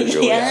from Romeo and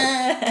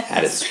Juliet.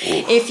 Yes.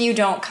 If you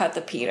don't cut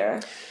the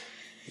Peter.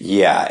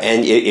 Yeah,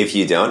 and if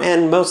you don't,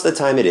 and most of the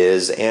time it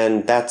is,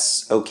 and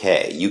that's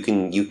okay. You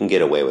can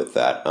get away with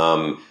that.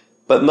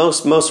 But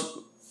most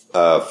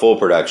full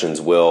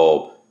productions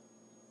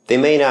they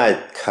may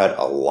not cut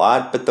a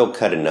lot, but they'll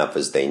cut enough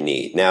as they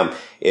need. Now,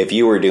 if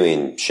you were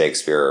doing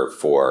Shakespeare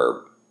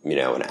for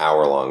an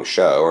hour-long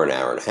show or an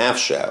hour-and-a-half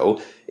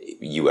show,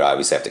 you would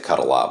obviously have to cut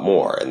a lot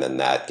more, and then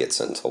that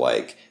gets into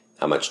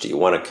how much do you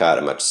want to cut?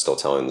 How much is still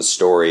telling the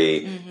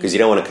story? Because you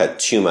don't want to cut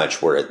too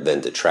much where it then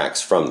detracts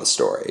from the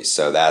story.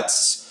 So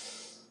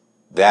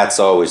that's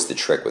always the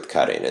trick with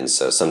cutting. And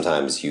so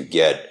sometimes you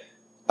get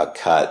a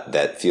cut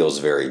that feels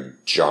very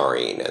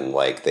jarring, and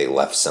they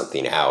left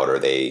something out, or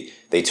they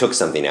took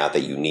something out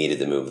that you needed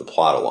to move the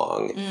plot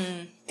along.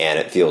 And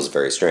it feels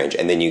very strange.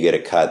 And then you get a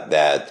cut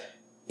that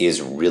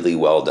is really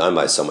well done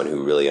by someone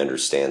who really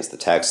understands the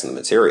text and the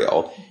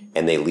material,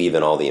 and they leave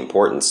in all the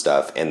important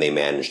stuff, and they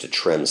manage to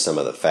trim some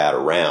of the fat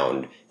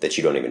around that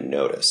you don't even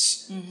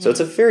notice. So it's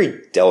a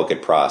very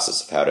delicate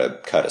process of how to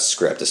cut a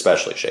script,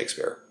 especially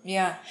Shakespeare.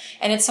 Yeah.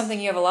 And it's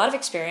something you have a lot of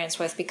experience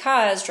with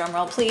because,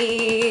 drumroll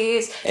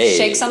please, Hey.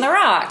 Shakes on the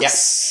Rocks.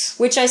 Yes.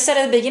 Which I said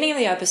at the beginning of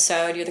the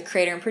episode, you're the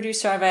creator and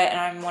producer of it, and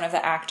I'm one of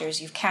the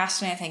actors you've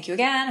cast, and I thank you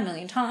again a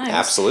million times.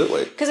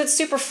 Absolutely. Because it's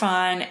super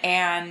fun,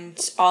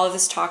 and all of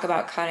this talk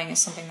about cutting is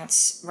something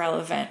that's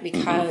relevant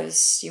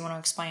because you want to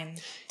explain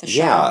the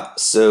show. Yeah.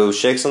 So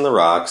Shakes on the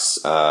Rocks,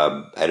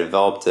 I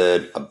developed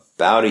it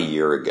about a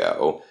year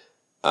ago,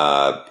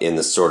 in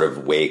the sort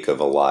of wake of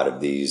a lot of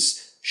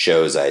these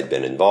shows I had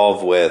been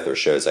involved with, or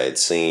shows I had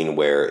seen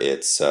where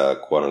it's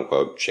quote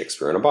unquote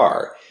Shakespeare in a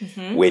bar,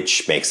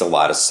 which makes a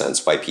lot of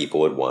sense why people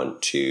would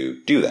want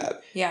to do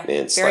that. Yeah.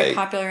 It's very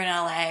popular in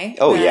LA.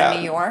 Oh, and yeah.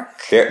 New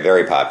York. Very,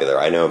 very popular.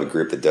 I know of a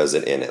group that does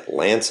it in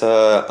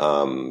Atlanta.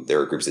 There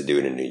are groups that do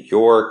it in New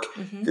York,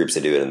 groups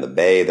that do it in the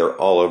Bay. They're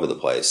all over the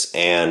place.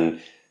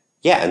 And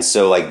yeah, and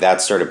so that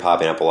started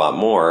popping up a lot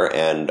more,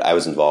 and I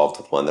was involved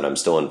with one that I'm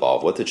still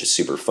involved with, which is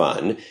super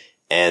fun.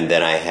 And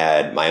then I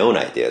had my own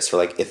ideas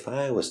for if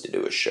I was to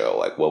do a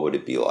show, what would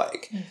it be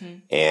like?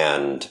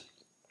 And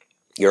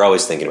you're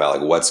always thinking about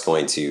like what's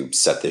going to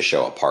set this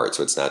show apart,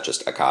 so it's not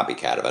just a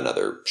copycat of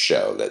another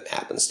show that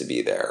happens to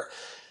be there.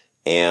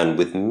 And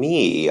with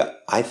me,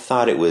 I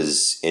thought it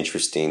was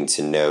interesting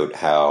to note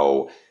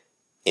how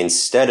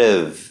instead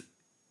of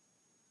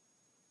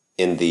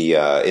in the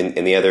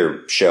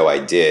other show I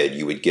did,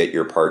 you would get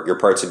your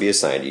parts would be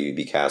assigned to you, you'd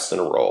be cast in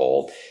a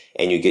role,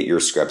 and you get your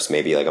scripts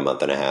maybe like a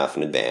month and a half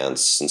in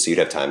advance, and so you'd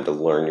have time to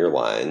learn your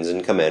lines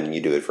and come in and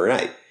you do it for a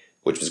night,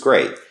 which was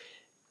great.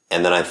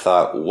 And then I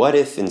thought, what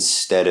if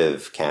instead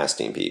of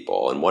casting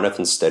people, and what if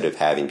instead of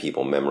having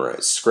people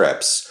memorize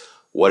scripts,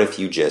 what if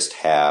you just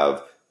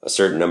have a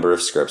certain number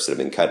of scripts that have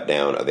been cut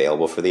down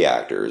available for the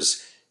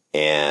actors,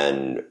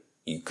 and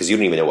because you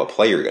don't even know what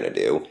play you're going to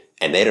do,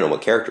 and they don't know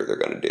what character they're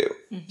going to do.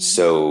 Mm-hmm.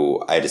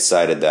 So I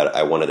decided that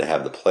I wanted to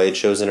have the play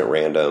chosen at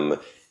random,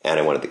 and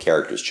I wanted the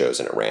characters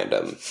chosen at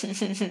random.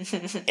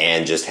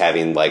 And just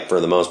having, like, for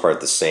the most part,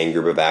 the same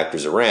group of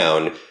actors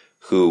around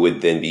who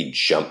would then be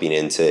jumping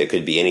into, it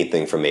could be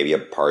anything from maybe a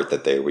part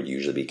that they would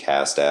usually be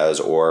cast as,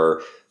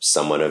 or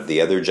someone of the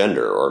other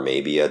gender, or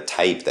maybe a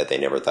type that they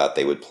never thought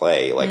they would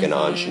play, like an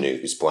ingenue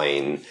who's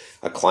playing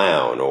a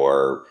clown,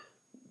 or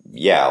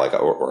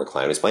or a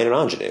clown who's playing an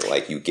ingenue.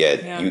 Like you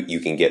get, you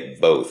can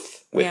get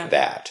both with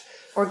that.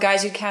 Or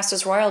guys you'd cast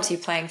as royalty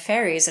playing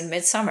fairies in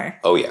Midsummer.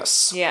 Oh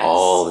yes.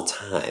 All the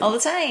time. All the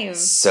time.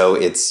 So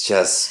it's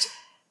just,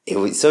 I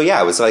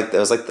was like,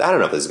 I don't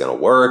know if this is going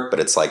to work,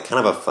 but it's like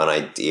kind of a fun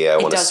idea. I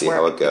want to see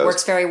how it goes. It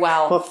works very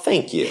well. Well,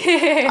 thank you.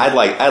 I'd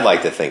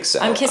like to think so.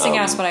 I'm kissing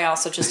ass, but I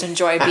also just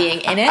enjoy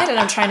being in it, and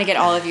I'm trying to get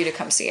all of you to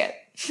come see it.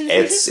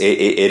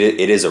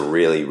 It is a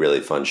really,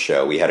 really fun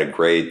show. We had a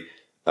great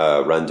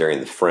run during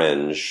the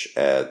Fringe,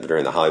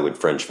 during the Hollywood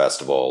Fringe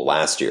Festival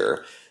last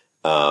year.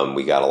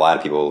 We got a lot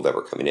of people that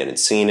were coming in and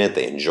seeing it.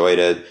 They enjoyed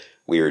it.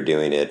 We were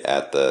doing it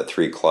at the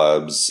 3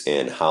 clubs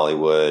in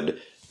Hollywood.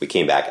 We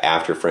came back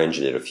after Fringe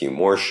and did a few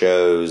more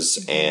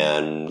shows.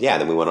 And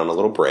then we went on a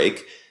little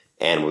break,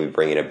 and we'll be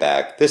bringing it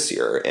back this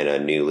year in a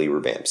newly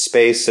revamped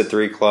space at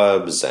 3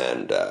 clubs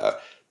and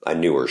a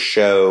newer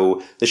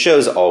show. The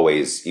show's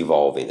always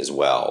evolving as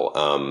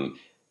well.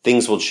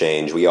 Things will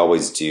change. We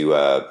always do.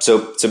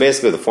 So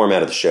basically the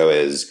format of the show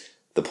is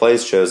the play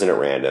is chosen at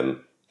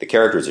random. The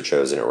characters are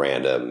chosen at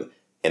random,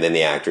 and then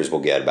the actors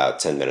will get about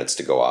 10 minutes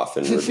to go off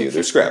and review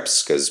their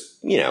scripts because,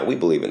 we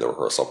believe in the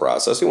rehearsal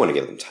process. We want to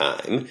give them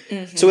time.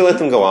 Mm-hmm. So we let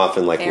them go off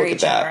and very look at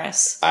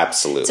generous. That.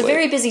 Absolutely. It's a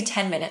very busy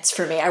 10 minutes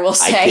for me, I will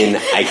say.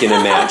 I can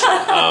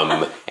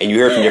imagine. And you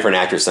hear from different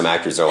actors. Some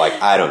actors are like,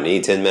 I don't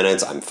need 10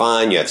 minutes. I'm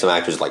fine. You have some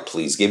actors like,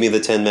 please give me the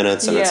 10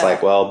 minutes. And it's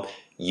like, well,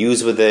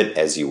 use with it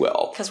as you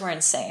will. Because we're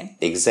insane.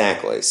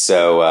 Exactly.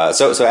 So as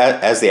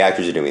the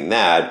actors are doing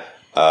that,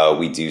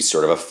 we do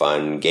sort of a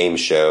fun game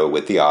show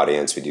with the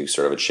audience. We do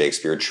sort of a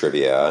Shakespeare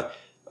trivia.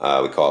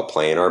 We call it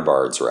Playing Our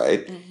Bards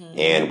Right. Mm-hmm.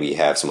 And we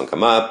have someone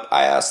come up.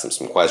 I ask them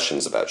some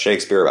questions about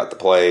Shakespeare, about the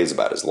plays,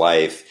 about his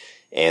life.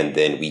 And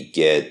then we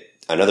get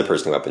another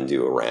person come up and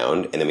do a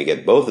round. And then we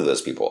get both of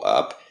those people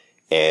up.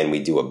 And we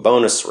do a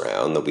bonus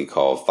round that we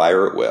call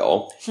Fire at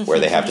Will, where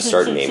they have to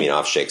start naming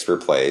off Shakespeare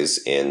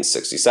plays in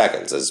 60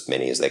 seconds, as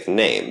many as they can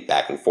name,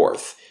 back and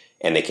forth.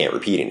 And they can't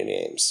repeat any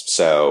names.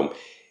 So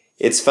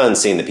it's fun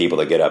seeing the people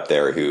that get up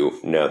there who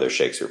know their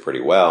Shakespeare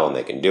pretty well and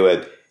they can do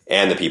it,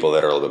 and the people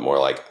that are a little bit more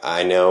like,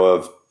 I know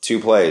of 2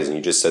 plays and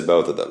you just said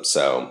both of them.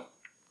 So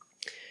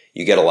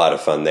you get a lot of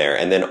fun there.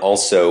 And then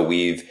also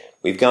we've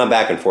gone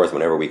back and forth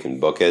whenever we can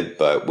book it,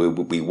 but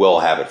we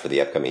will have it for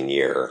the upcoming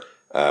year.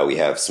 We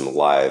have some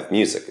live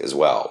music as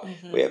well.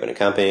 Mm-hmm. We have an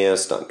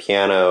accompanist on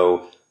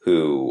piano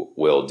who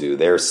will do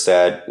their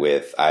set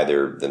with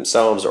either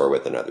themselves or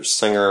with another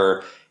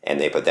singer. And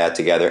they put that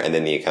together, and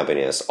then the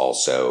accompanist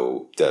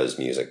also does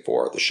music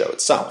for the show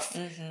itself.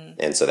 Mm-hmm.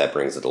 And so that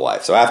brings it to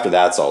life. So after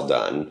that's all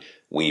done,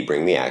 we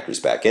bring the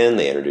actors back in,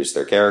 they introduce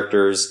their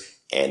characters,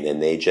 and then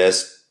they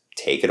just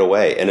take it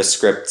away. And a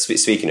script,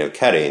 speaking of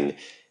cutting,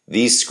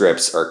 these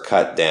scripts are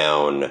cut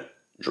down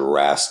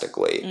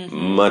drastically,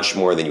 much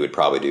more than you would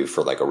probably do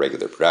for like a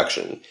regular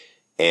production.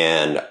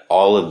 And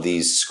all of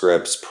these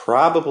scripts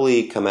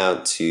probably come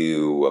out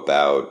to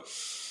about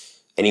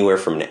anywhere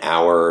from an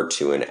hour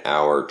to an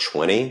hour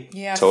 20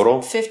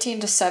 total.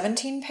 15 to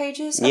 17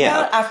 pages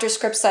after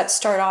scripts that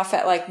start off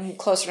at like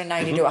closer to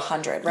 90 to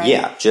 100, right?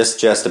 Yeah,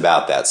 just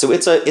about that. So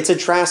it's a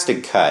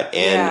drastic cut,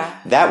 and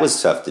that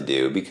was tough to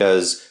do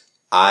because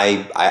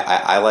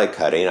I like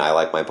cutting. I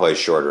like my plays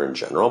shorter in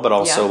general, but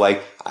also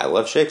like I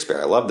love Shakespeare.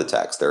 I love the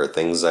text. There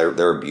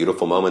are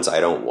beautiful moments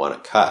I don't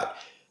want to cut.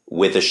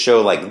 With a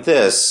show like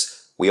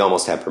this, we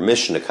almost have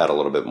permission to cut a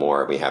little bit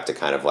more. We have to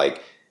kind of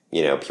like,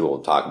 people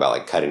talk about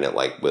like cutting it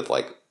like with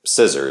like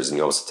scissors, and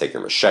you almost take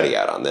your machete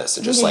out on this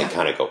and just like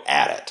kind of go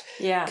at it.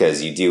 Yeah.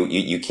 Because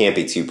you can't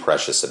be too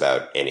precious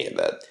about any of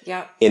it.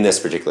 Yeah. In this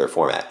particular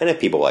format. And if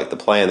people like the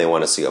play and they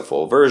want to see a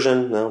full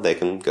version, well, they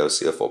can go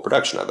see a full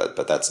production of it.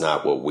 But that's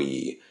not what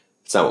we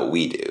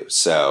do.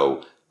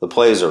 So the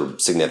plays are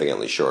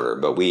significantly shorter,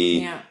 but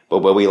we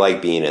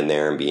like being in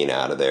there and being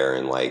out of there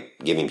and like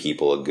giving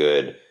people a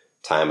good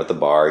time at the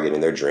bar,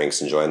 getting their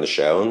drinks, enjoying the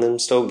show, and then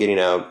still getting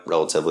out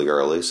relatively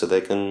early so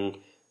they can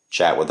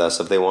chat with us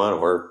if they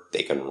want, or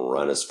they can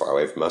run as far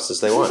away from us as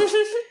they want.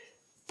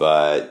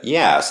 But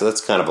yeah, so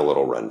that's kind of a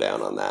little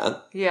rundown on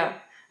that. Yeah.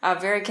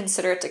 Very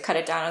considerate to cut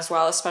it down as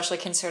well, especially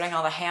considering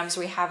all the hams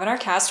we have in our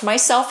cast,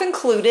 myself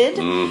included.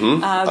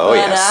 Mm-hmm.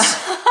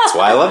 Yes. That's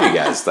why I love you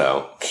guys,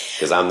 though,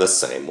 because I'm the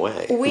same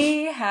way.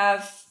 We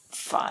have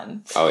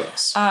fun. Oh,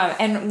 yes.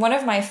 And one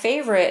of my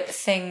favorite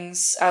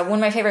things, one of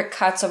my favorite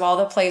cuts of all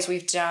the plays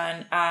we've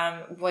done,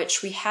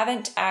 which we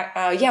haven't,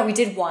 we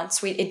did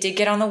once. It did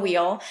get on the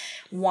wheel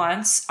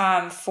once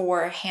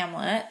for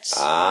Hamlet.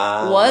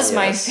 Was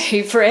my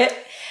favorite.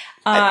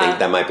 I think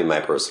that might be my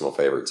personal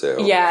favorite, too.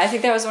 Yeah, I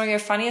think that was one of your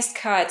funniest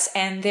cuts.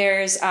 And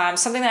there's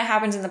something that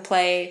happens in the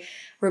play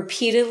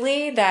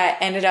repeatedly that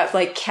ended up,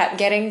 kept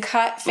getting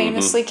cut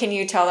famously. Mm-hmm. Can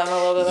you tell them a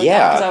little bit about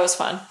that? Because that was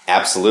fun.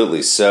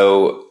 Absolutely.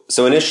 So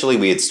initially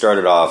we had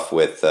started off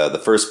with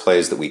the first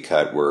plays that we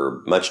cut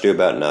were Much Ado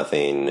About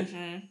Nothing,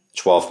 mm-hmm.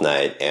 Twelfth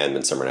Night, and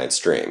Midsummer Night's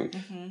Dream.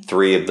 Mm-hmm.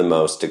 3 of the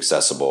most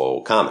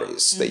accessible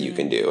comedies mm-hmm. that you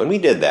can do. And we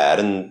did that,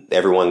 and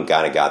everyone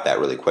kind of got that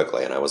really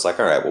quickly. And I was like,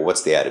 all right, well,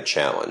 what's the added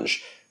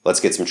challenge? Let's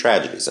get some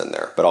tragedies in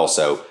there, but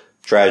also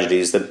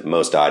tragedies that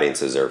most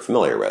audiences are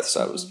familiar with.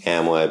 So it was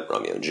Hamlet,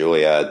 Romeo and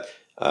Juliet,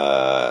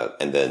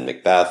 and then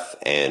Macbeth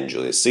and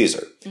Julius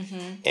Caesar.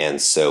 Mm-hmm.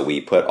 And so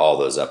we put all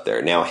those up there.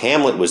 Now,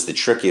 Hamlet was the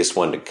trickiest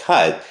one to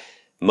cut,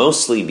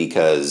 mostly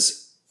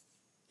because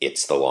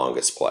it's the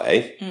longest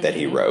play mm-hmm. that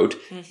he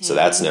wrote. Mm-hmm. So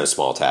that's no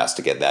small task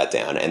to get that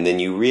down. And then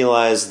you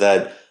realize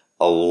that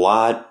a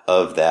lot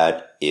of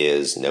that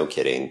is, no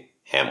kidding,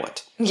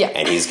 Hamlet. Yeah.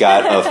 And he's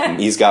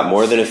got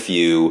more than a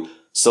few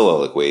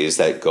soliloquies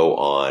that go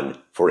on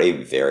for a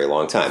very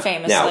long time.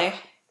 Famously. Now,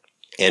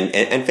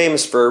 and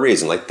famous for a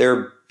reason. Like,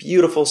 they're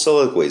beautiful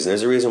soliloquies, and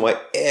there's a reason why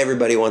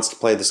everybody wants to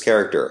play this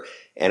character.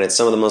 And it's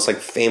some of the most,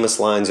 famous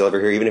lines you'll ever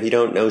hear, even if you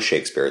don't know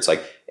Shakespeare. It's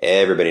like,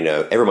 everyone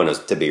knows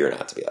to be or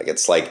not to be. Like,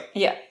 it's like,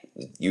 yeah.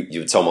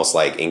 It's almost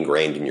like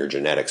ingrained in your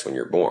genetics when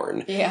you're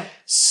born. Yeah.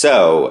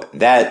 So,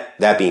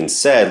 that being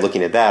said,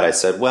 looking at that, I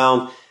said,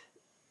 well,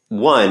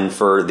 one,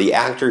 for the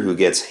actor who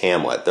gets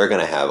Hamlet, they're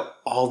going to have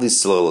all these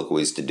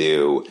soliloquies to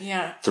do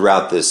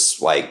throughout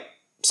this,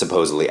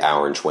 supposedly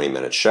hour and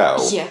 20-minute show.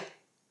 Yeah.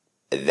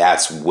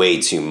 That's way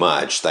too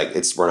much.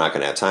 We're not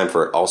going to have time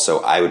for it. Also,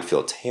 I would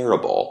feel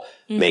terrible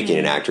mm-hmm. making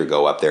an actor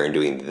go up there and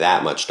doing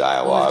that much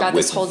dialogue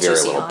with very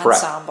little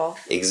prep. Ensemble.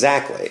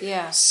 Exactly.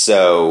 Yeah.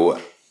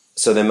 So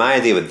then my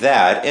idea with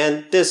that,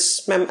 and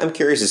this, I'm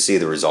curious to see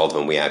the result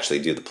when we actually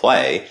do the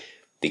play,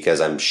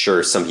 because I'm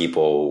sure some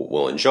people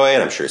will enjoy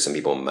it. I'm sure some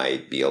people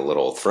might be a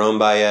little thrown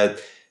by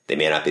it. They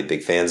may not be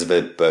big fans of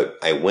it, but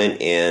I went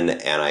in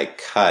and I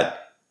cut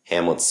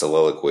Hamlet's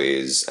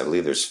soliloquies. I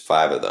believe there's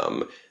 5 of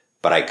them,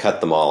 but I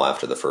cut them all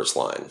after the first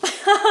line.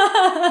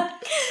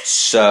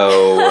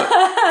 So,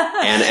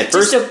 and at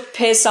first, just to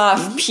piss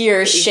off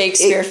pure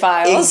Shakespeare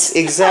files.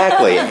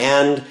 Exactly.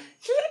 And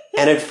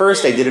at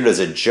first I did it as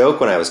a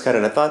joke when I was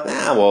cutting. I thought,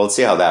 well, let's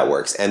see how that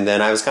works. And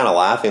then I was kind of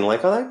laughing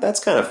like, oh,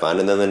 that's kind of fun.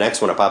 And then the next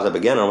one it popped up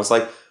again. And I was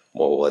like,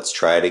 well, let's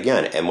try it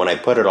again. And when I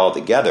put it all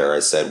together, I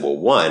said, well,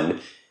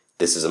 1,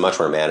 this is a much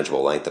more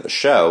manageable length of a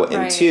show.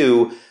 And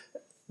 2,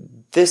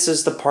 this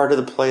is the part of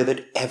the play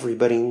that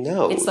everybody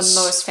knows. It's the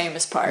most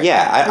famous part.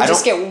 Yeah. I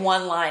just get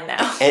one line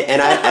now.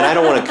 and I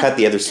don't want to cut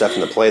the other stuff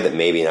in the play that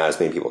maybe not as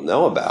many people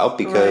know about,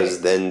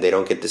 because then they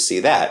don't get to see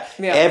that.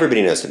 Yeah.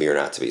 Everybody knows to be or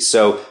not to be.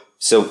 So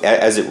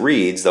as it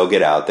reads, they'll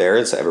get out there,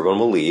 and so everyone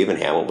will leave, and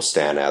Hamlet will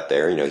stand out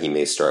there. He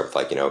may start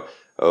with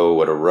oh,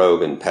 what a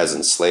rogue and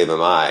peasant slave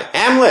am I,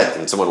 Hamlet!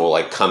 And someone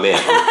will come in,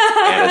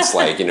 and it's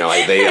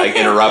they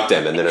interrupt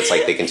him, and then it's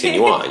they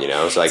continue on,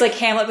 So it's like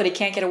Hamlet, but he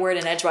can't get a word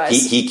in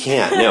edgewise. He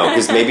can't, no,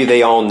 because maybe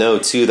they all know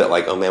too that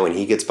oh man, when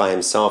he gets by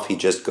himself, he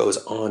just goes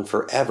on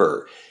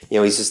forever.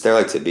 He's just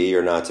there to be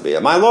or not to be.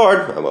 My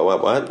lord,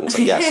 what? And it's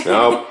yes,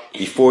 no.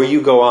 Before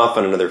you go off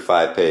on another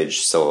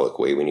 5-page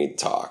soliloquy, we need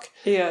to talk.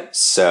 Yeah.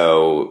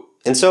 So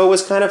it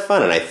was kind of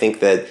fun, and I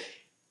think that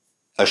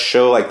a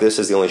show like this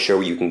is the only show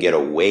where you can get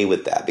away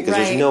with that, because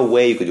there's no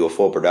way you could do a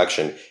full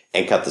production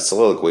and cut the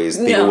soliloquies.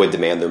 People would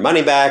demand their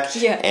money back,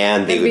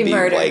 and they would be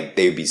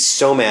they would be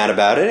so mad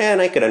about it, and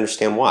I could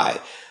understand why.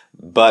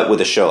 But with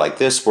a show like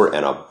this, we're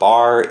in a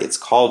bar. It's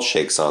called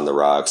Shakes on the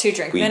Rocks.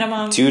 2-drink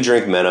minimum.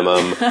 2-drink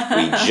minimum.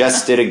 We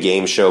just did a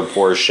game show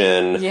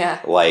portion. Yeah.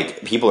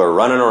 People are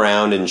running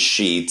around in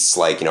sheets,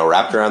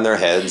 wrapped around their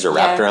heads or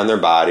wrapped around their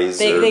bodies.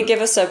 They give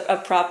us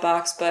a prop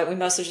box, but we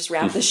mostly just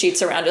wrap the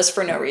sheets around us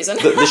for no reason.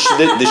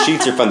 The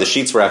sheets are fun. The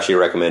sheets were actually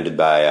recommended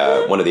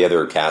by one of the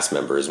other cast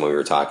members when we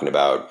were talking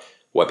about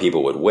what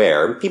people would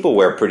wear. People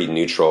wear pretty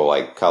neutral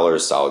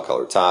colors, solid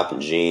color top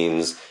and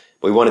jeans.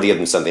 We wanted to give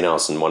them something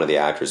else, and one of the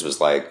actors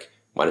was like,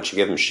 why don't you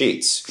give them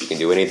sheets? You can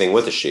do anything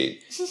with a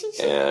sheet.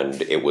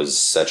 And it was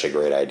such a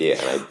great idea,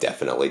 and I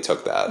definitely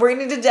took that. We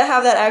needed to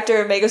have that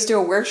actor make us do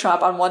a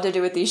workshop on what to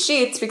do with these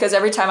sheets, because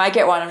every time I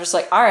get one, I'm just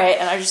all right,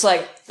 and I just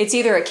it's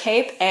either a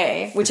cape,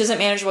 A, which isn't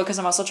manageable because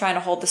I'm also trying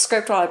to hold the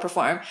script while I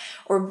perform,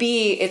 or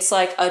B, it's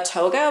like a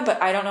toga, but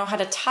I don't know how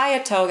to tie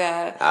a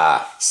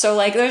toga. So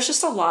like there's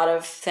just a lot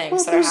of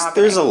things that are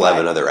happening. There's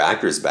 11 other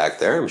actors back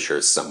there. I'm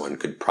sure someone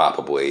could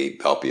probably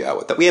help you out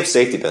with that. We have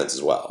safety pins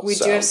as well. We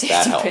do have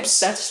safety pins.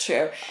 That's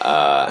true.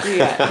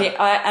 The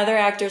other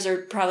actors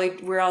are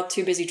we're all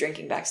too busy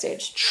drinking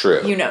backstage.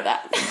 True. You know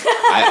that.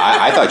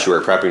 I thought you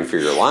were prepping for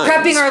your lines.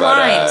 Prepping our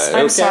lines.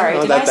 I'm sorry.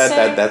 No,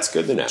 that's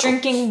good to know.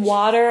 Drinking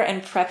water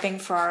and prepping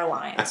for our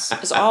lines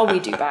is all we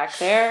do back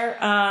there.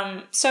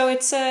 So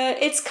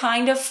it's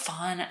kind of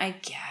fun, I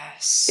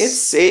guess.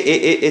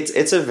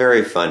 It's a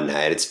very fun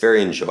night. It's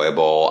very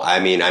enjoyable. I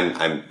mean,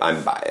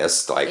 I'm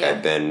biased. Like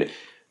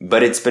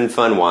but it's been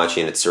fun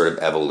watching its sort of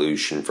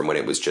evolution from when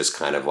it was just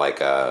kind of like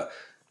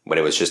when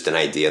it was just an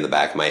idea in the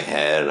back of my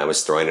head, and I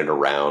was throwing it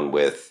around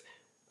with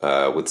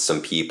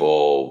some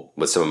people,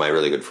 with some of my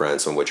really good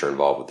friends, some of which are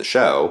involved with the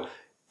show.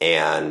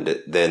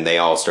 And then they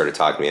all started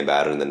talking to me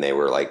about it, and then they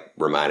were like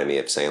reminding me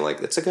of saying like,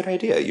 it's a good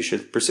idea. You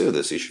should pursue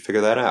this. You should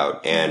figure that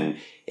out. And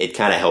it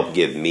kind of helped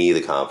give me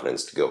the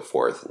confidence to go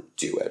forth and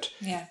do it.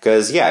 Yeah.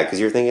 Cause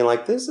you're thinking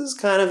like, this is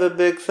kind of a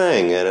big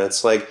thing. And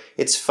it's like,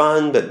 it's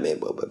fun, but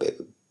maybe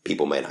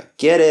people might not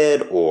get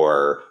it,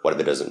 or what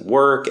if it doesn't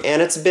work?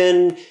 And it's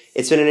been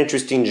an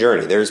interesting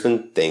journey. There's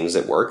been things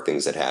that work,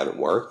 things that haven't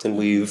worked, and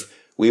we've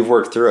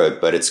worked through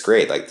it, but it's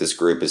great. Like this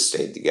group has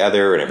stayed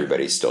together, and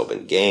everybody's still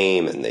been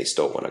game, and they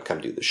still want to come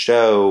do the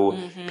show.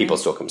 Mm-hmm. People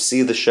still come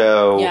see the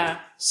show. Yeah.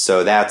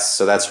 So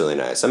that's really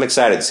nice. I'm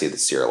excited to see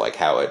this year, like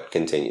how it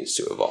continues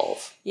to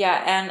evolve.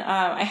 Yeah, and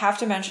I have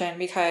to mention,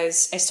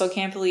 because I still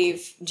can't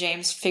believe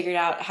James figured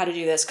out how to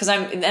do this, because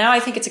now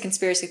I think it's a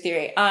conspiracy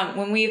theory.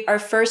 When we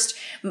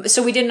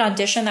did an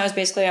audition that was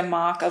basically a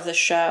mock of the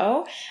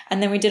show,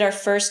 and then we did our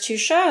first 2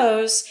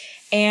 shows.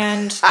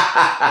 And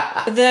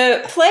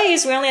the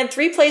plays, we only had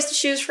 3 plays to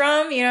choose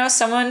from.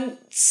 Someone,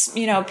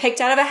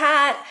 picked out of a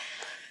hat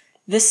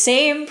the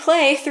same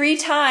play 3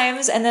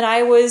 times. And then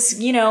I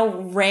was,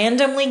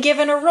 randomly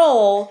given a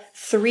role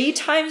 3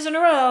 times in a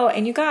row.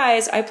 And you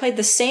guys, I played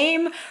the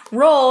same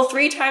role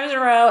 3 times in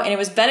a row, and it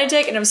was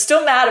Benedict, and I'm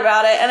still mad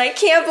about it. And I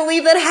can't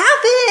believe that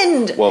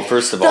happened. Well,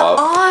 first of all,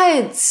 the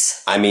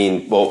odds. I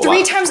mean,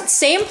 3 times,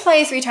 same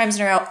play 3 times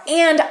in a row.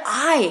 And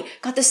I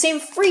got the same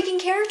freaking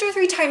character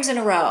 3 times in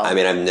a row. I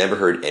mean, I've never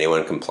heard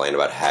anyone complain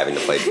about having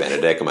to play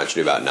Benedict. Much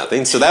ado about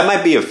nothing. So that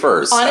might be a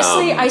first.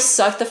 Honestly, I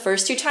sucked the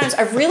first 2 times.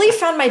 I really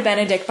found my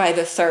Benedict by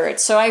the 3rd.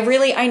 So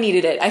I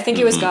needed it. I think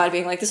it was God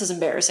being like, this is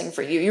embarrassing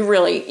for you.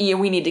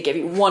 We need to give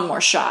you one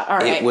more shot. All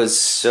right. It was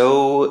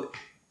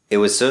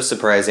so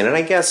surprising, and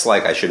I guess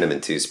like I shouldn't have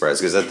been too surprised,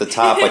 because at the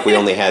top, like we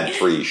only had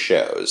 3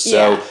 shows,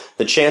 so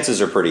the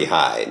chances are pretty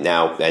high.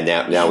 Now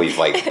we've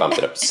like bumped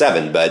it up to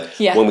 7, but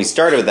when we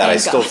started with that, I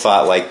still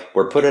thought like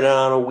we're putting it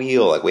on a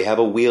wheel, like we have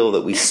a wheel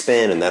that we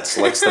spin, and that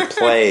selects the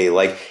play.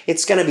 Like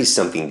it's gonna be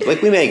something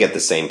like we may get the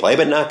same play,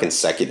 but not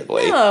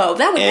consecutively. No,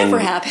 that would never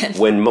happen.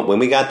 When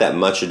we got that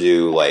Much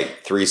Ado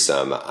like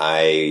threesome,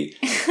 I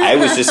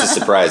was just as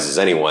surprised as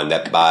anyone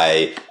that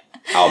by.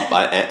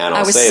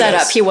 I was set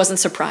up. He wasn't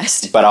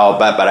surprised. But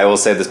I will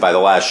say this: by the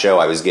last show,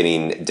 I was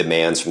getting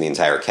demands from the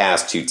entire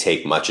cast to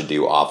take Much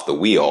Ado off the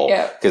wheel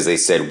because they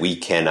said we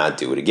cannot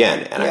do it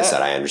again. And I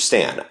said, I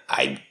understand.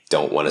 I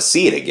don't want to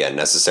see it again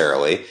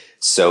necessarily.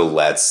 So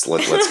let's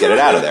get it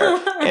out of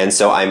there. And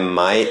so I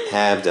might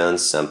have done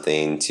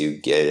something to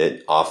get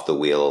it off the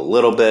wheel a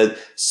little bit,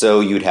 so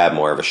you'd have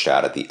more of a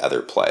shot at the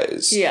other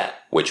plays. Yeah.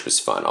 Which was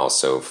fun.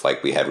 Also, if,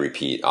 like, we had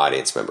repeat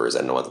audience members,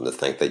 I don't want them to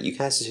think that you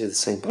guys do the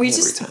same play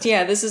every time.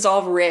 Yeah, this is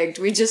all rigged.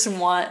 We just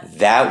want...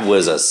 That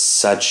was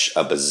such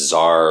a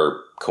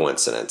bizarre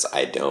coincidence.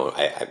 I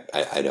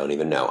don't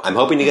even know. I'm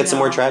hoping to get some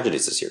more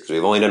tragedies this year, because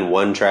we've only done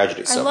 1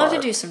 tragedy so far. I'd love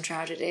to do some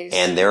tragedies.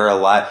 And there are a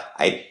lot,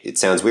 it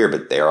sounds weird,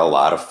 but they are a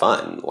lot of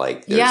fun.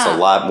 Like, there's a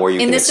lot more you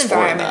can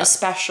explore in this environment,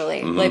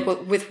 especially. Like,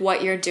 with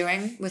what you're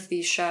doing with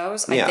these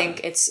shows, I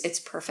think it's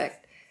perfect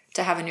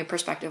to have a new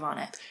perspective on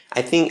it.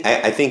 I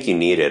think you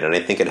need it, and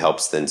I think it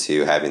helps then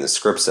too having the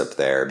scripts up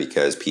there,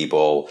 because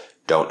people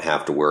don't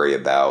have to worry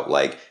about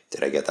like,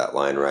 did I get that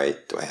line right?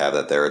 Do I have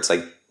that there? It's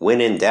like,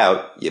 when in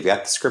doubt, you've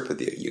got the script with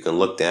you. You can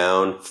look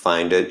down,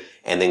 find it,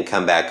 and then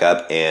come back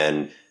up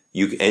and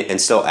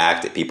still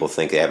act it. People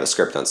think they have a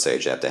script on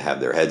stage; they have to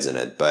have their heads in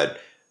it. But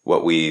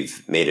what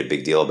we've made a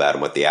big deal about,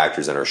 and what the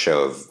actors on our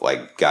show have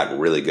like gotten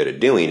really good at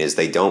doing, is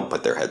they don't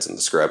put their heads in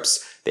the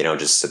scripts. They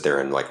don't just sit there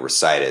and like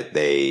recite it.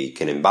 They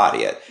can embody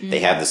it. They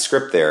have the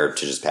script there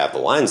to just have the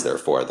lines there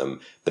for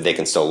them, but they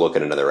can still look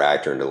at another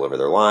actor and deliver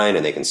their line,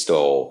 and they can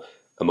still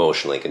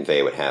emotionally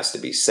convey what has to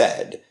be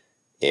said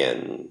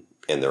in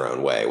their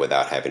own way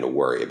without having to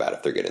worry about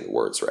if they're getting the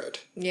words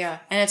right. Yeah.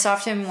 And it's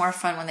often more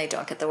fun when they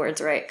don't get the words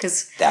right,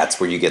 because that's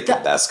where you get the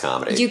best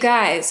comedy. You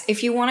guys,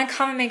 if you want to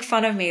come and make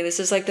fun of me,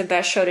 this is like the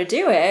best show to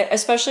do it,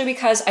 especially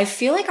because I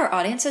feel like our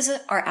audiences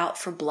are out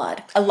for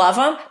blood. I love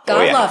them.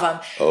 God love them.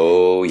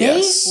 Oh,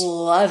 yes. They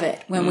love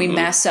it when we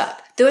mess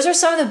up. those are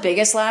some of the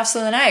biggest laughs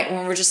of the night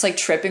when we're just like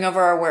tripping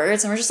over our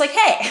words and we're just like,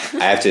 hey.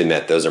 I have to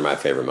admit, those are my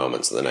favorite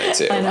moments of the night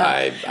too. I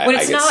know. When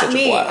it's get not such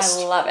me, a blast.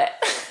 I love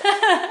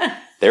it.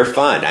 They're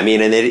fun. I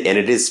mean, and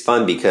it is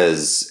fun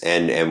because,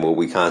 and what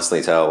we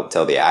constantly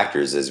tell the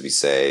actors is we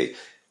say,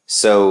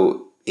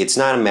 so it's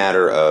not a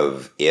matter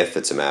of if,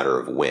 it's a matter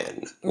of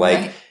when. Like,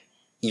 Right.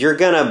 you're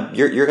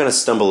gonna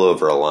stumble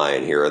over a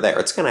line here or there.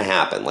 It's gonna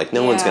happen. Like,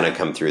 no one's gonna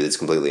come through that's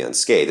completely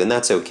unscathed, and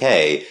that's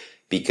okay,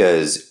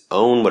 because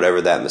own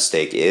whatever that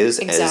mistake is,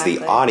 as Exactly.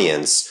 the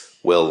audience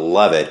will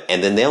love it,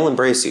 and then they'll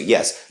embrace you.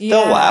 Yes,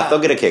 they'll laugh, they'll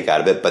get a kick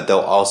out of it, but they'll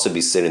also be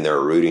sitting there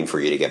rooting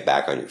for you to get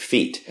back on your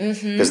feet.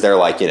 Because they're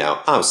like,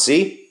 oh,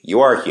 see, you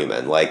are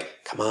human. Like,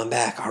 come on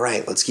back. All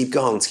right, let's keep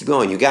going.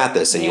 You got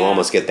this. And you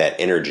almost get that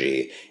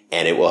energy,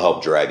 and it will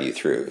help drive you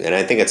through. And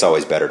I think it's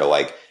always better to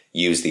like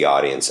use the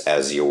audience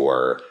as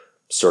your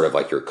sort of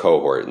like your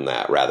cohort in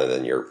that, rather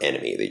than your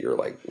enemy that you're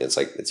like,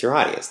 it's your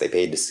audience. They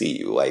paid to see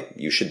you. Like,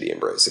 you should be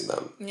embracing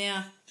them.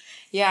 Yeah.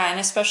 Yeah, and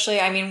especially,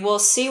 I mean, we'll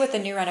see with the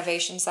new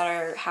renovations that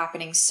are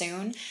happening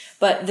soon,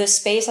 but the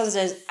space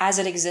as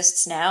it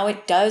exists now,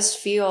 it does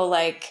feel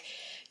like,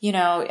 we're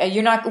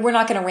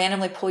not going to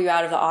randomly pull you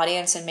out of the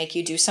audience and make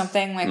you do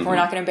something. Like, we're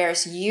not going to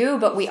embarrass you,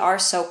 but we are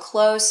so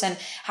close and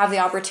have the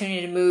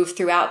opportunity to move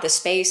throughout the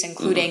space,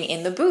 including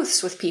in the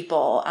booths with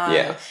people.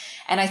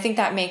 And I think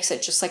that makes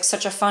it just like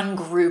such a fun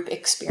group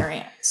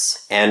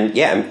experience. And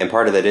and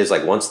part of that is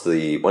like once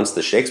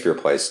the Shakespeare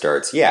play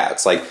starts,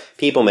 it's like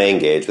people may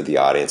engage with the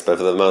audience, but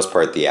for the most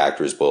part, the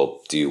actors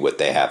will do what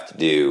they have to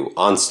do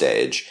on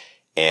stage.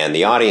 And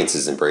the audience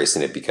is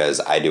embracing it because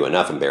I do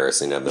enough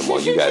embarrassing of them while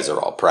you guys are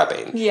all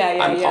prepping.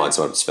 I'm calling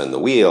someone to spin the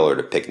wheel or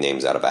to pick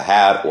names out of a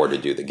hat or to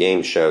do the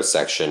game show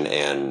section.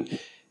 And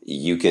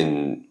you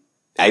can,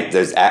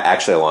 there's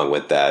actually along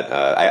with that,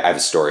 I have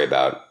a story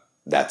about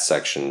that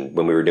section.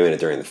 When we were doing it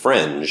during the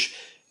Fringe,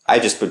 I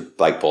just would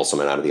like pull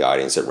someone out of the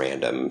audience at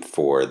random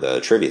for the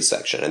trivia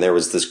section. And there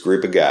was this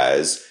group of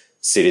guys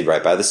seated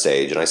right by the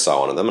stage, and I saw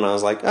one of them and I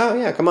was like, oh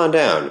yeah, come on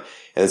down.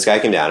 And this guy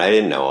came down, I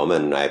didn't know him,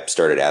 and I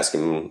started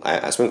asking him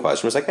a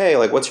question. I was like, hey,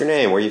 like, what's your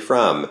name? Where are you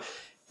from?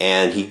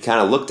 And he kind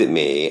of looked at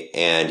me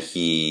and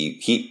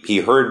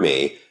he heard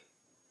me,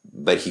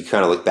 but he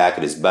kind of looked back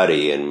at his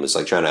buddy and was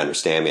like trying to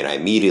understand me. And I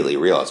immediately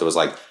realized it was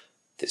like,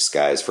 this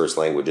guy's first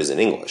language isn't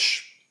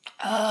English.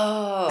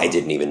 Oh. I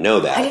didn't even know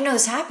that. I didn't know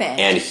this happened.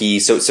 And he,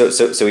 so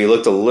he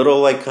looked a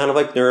little like, kind of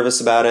like nervous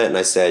about it. And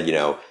I said,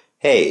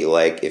 hey,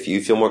 like, if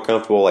you feel more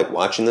comfortable, like,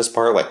 watching this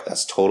part, like,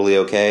 that's totally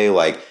okay.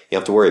 Like, you don't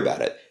have to worry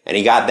about it. And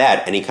he got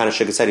that, and he kind of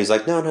shook his head. He's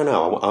like, no,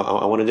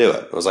 I want to do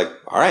it. I was like,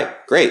 all right,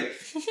 great.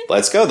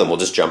 Let's go then. We'll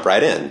just jump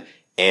right in.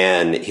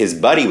 And his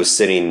buddy was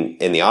sitting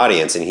in the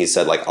audience, and he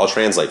said, like, I'll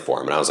translate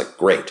for him. And I was like,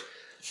 great.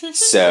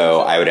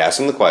 So I would ask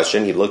him the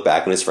question. He'd look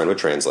back, and his friend would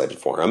translate it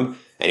for him.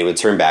 And he would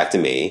turn back to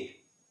me.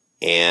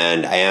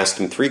 And I asked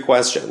him 3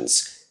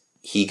 questions.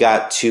 He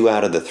got 2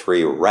 out of the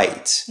 3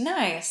 right.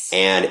 Nice.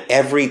 And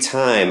every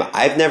time,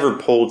 I've never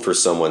pulled for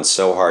someone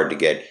so hard to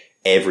get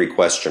every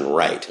question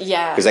right.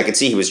 Yeah. Because I could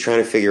see he was trying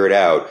to figure it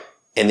out,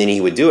 and then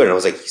he would do it, and I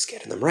was like, he's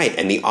getting them right.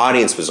 And the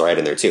audience was right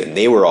in there too. And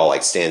they were all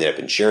like standing up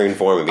and cheering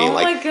for him and being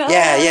like,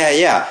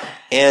 yeah.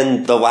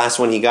 And the last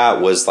one he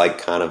got was like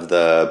kind of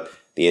the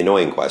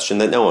annoying question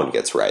that no one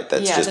gets right.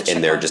 That's just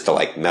in there just to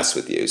like mess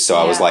with you. So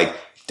I was like,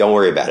 don't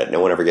worry about it.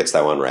 No one ever gets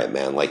that one right,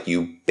 man. Like,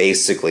 you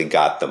basically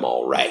got them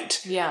all right.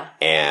 Yeah.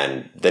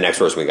 And the next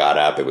person we got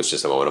up, it was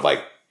just a moment of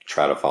like,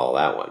 try to follow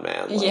that one,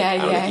 man. Like, I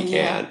don't think you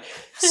can.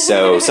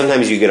 So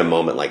sometimes you get a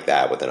moment like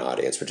that with an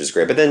audience, which is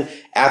great. But then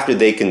after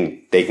they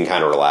can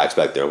kind of relax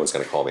back there. No one's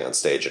going to call me on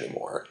stage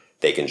anymore.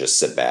 They can just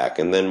sit back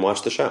and then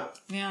watch the show.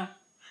 Yeah.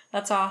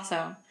 That's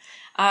awesome.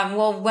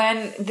 Well,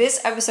 when this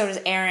episode is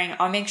airing,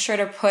 I'll make sure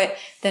to put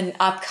the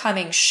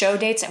upcoming show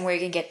dates and where you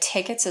can get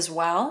tickets as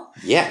well.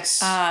 Yes.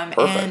 Perfect.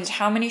 And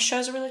how many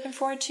shows are we looking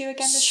forward to again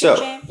this year,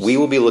 James? So we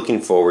will be looking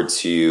forward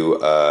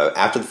to,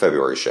 after the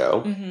February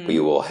show,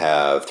 we will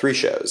have 3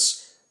 shows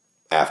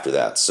after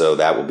that. So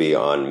that will be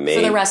on May.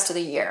 For the rest of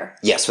the year.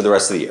 Yes, for the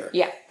rest of the year.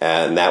 Yeah.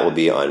 And that will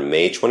be on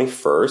May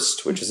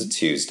 21st, which is a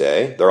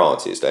Tuesday. They're all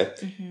on Tuesday.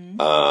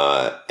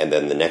 And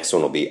then the next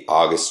one will be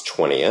August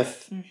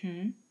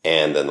 20th.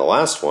 And then the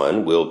last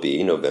one will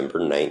be November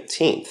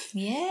 19th.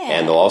 Yeah.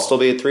 And they'll all still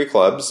be at 3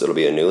 clubs. It'll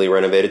be a newly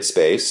renovated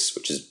space,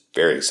 which is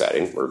very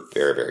exciting. We're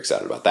very, very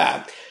excited about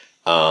that.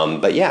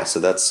 But yeah,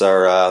 so that's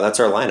our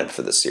lineup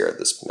for this year at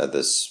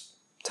this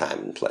time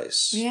and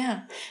place.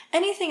 Yeah.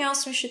 Anything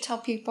else we should tell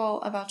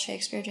people about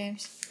Shakespeare,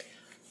 James?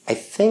 I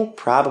think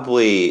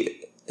probably,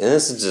 and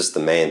this is just the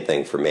main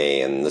thing for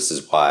me, and this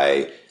is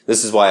why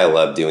I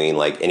love doing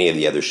like any of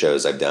the other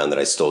shows I've done that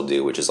I still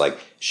do, which is like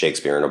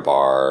Shakespeare in a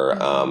Bar,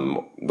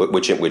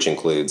 which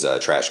includes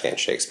Trash Can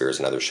Shakespeare is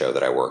another show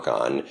that I work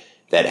on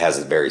that has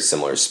a very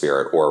similar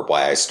spirit, or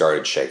why I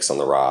started Shakes on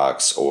the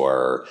Rocks,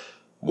 or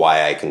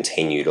why I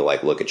continue to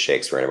like look at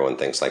Shakespeare and everyone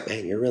thinks like,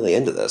 man, you're really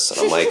into this.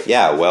 And I'm like,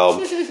 yeah, well,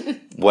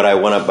 what I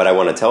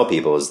want to tell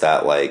people is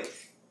that like,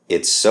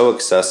 it's so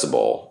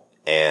accessible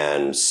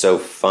and so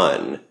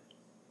fun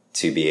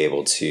to be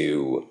able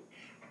to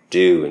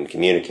do and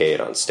communicate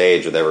on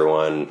stage with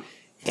everyone.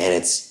 And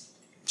it's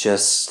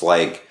just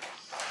like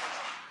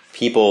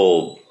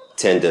people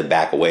tend to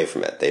back away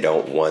from it. They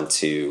don't want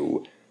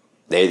to,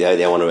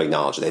 they want to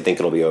acknowledge it. They think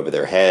it'll be over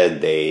their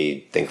head.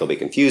 They think they'll be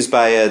confused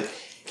by it.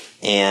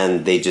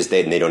 And they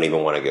don't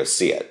even want to go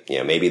see it. You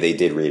know, maybe they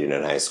did read it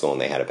in high school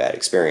and they had a bad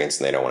experience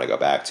and they don't want to go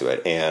back to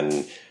it.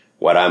 And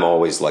what I'm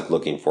always like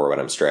looking for, what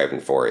I'm striving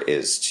for,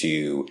 is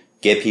to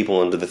get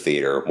people into the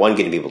theater. One,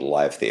 getting people to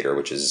live theater,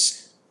 which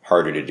is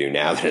harder to do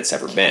now than it's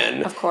ever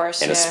been. Of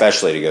course. And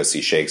especially to go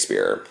see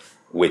Shakespeare,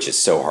 which is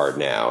so hard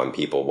now. And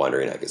people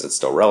wondering, like, is it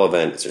still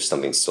relevant? Is there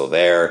something still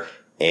there?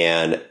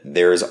 And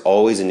there's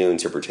always a new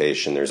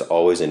interpretation. There's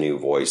always a new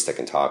voice that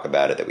can talk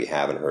about it that we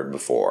haven't heard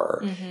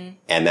before. Mm-hmm.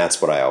 And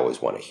that's what I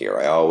always want to hear.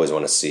 I always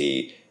want to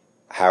see,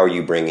 how are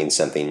you bringing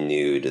something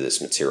new to this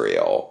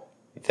material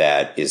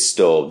that is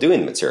still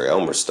doing the material,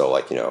 and we're still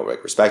like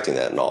respecting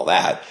that and all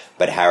that,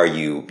 but how are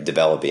you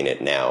developing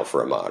it now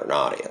for a modern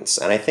audience?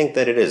 And I think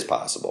that it is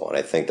possible. And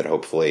I think that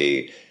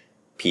hopefully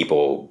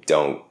people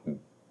don't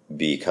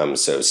become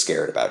so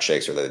scared about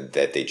Shakespeare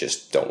that they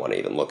just don't want to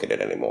even look at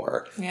it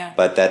anymore. Yeah.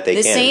 But that they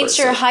this can. This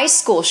ain't your high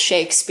school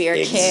Shakespeare,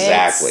 kids.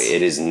 Exactly.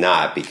 It is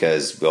not,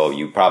 because, well,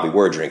 you probably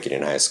were drinking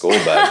in high school,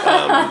 but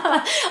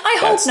I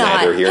hope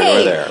not. Neither here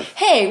nor there.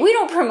 Hey, we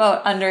don't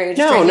promote underage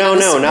drinking. No, not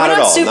at all. We're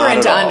not super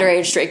into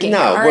underage drinking.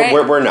 No, right?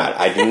 we're not.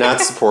 I do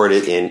not support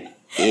it in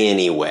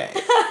any way.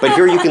 But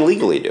here you can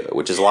legally do it,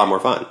 which is a lot more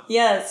fun.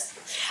 Yes.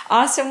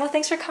 Awesome. Well,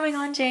 thanks for coming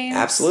on, James.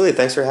 Absolutely.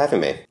 Thanks for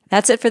having me.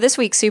 That's it for this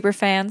week, super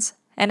fans.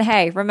 And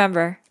hey,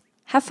 remember,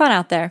 have fun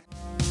out there.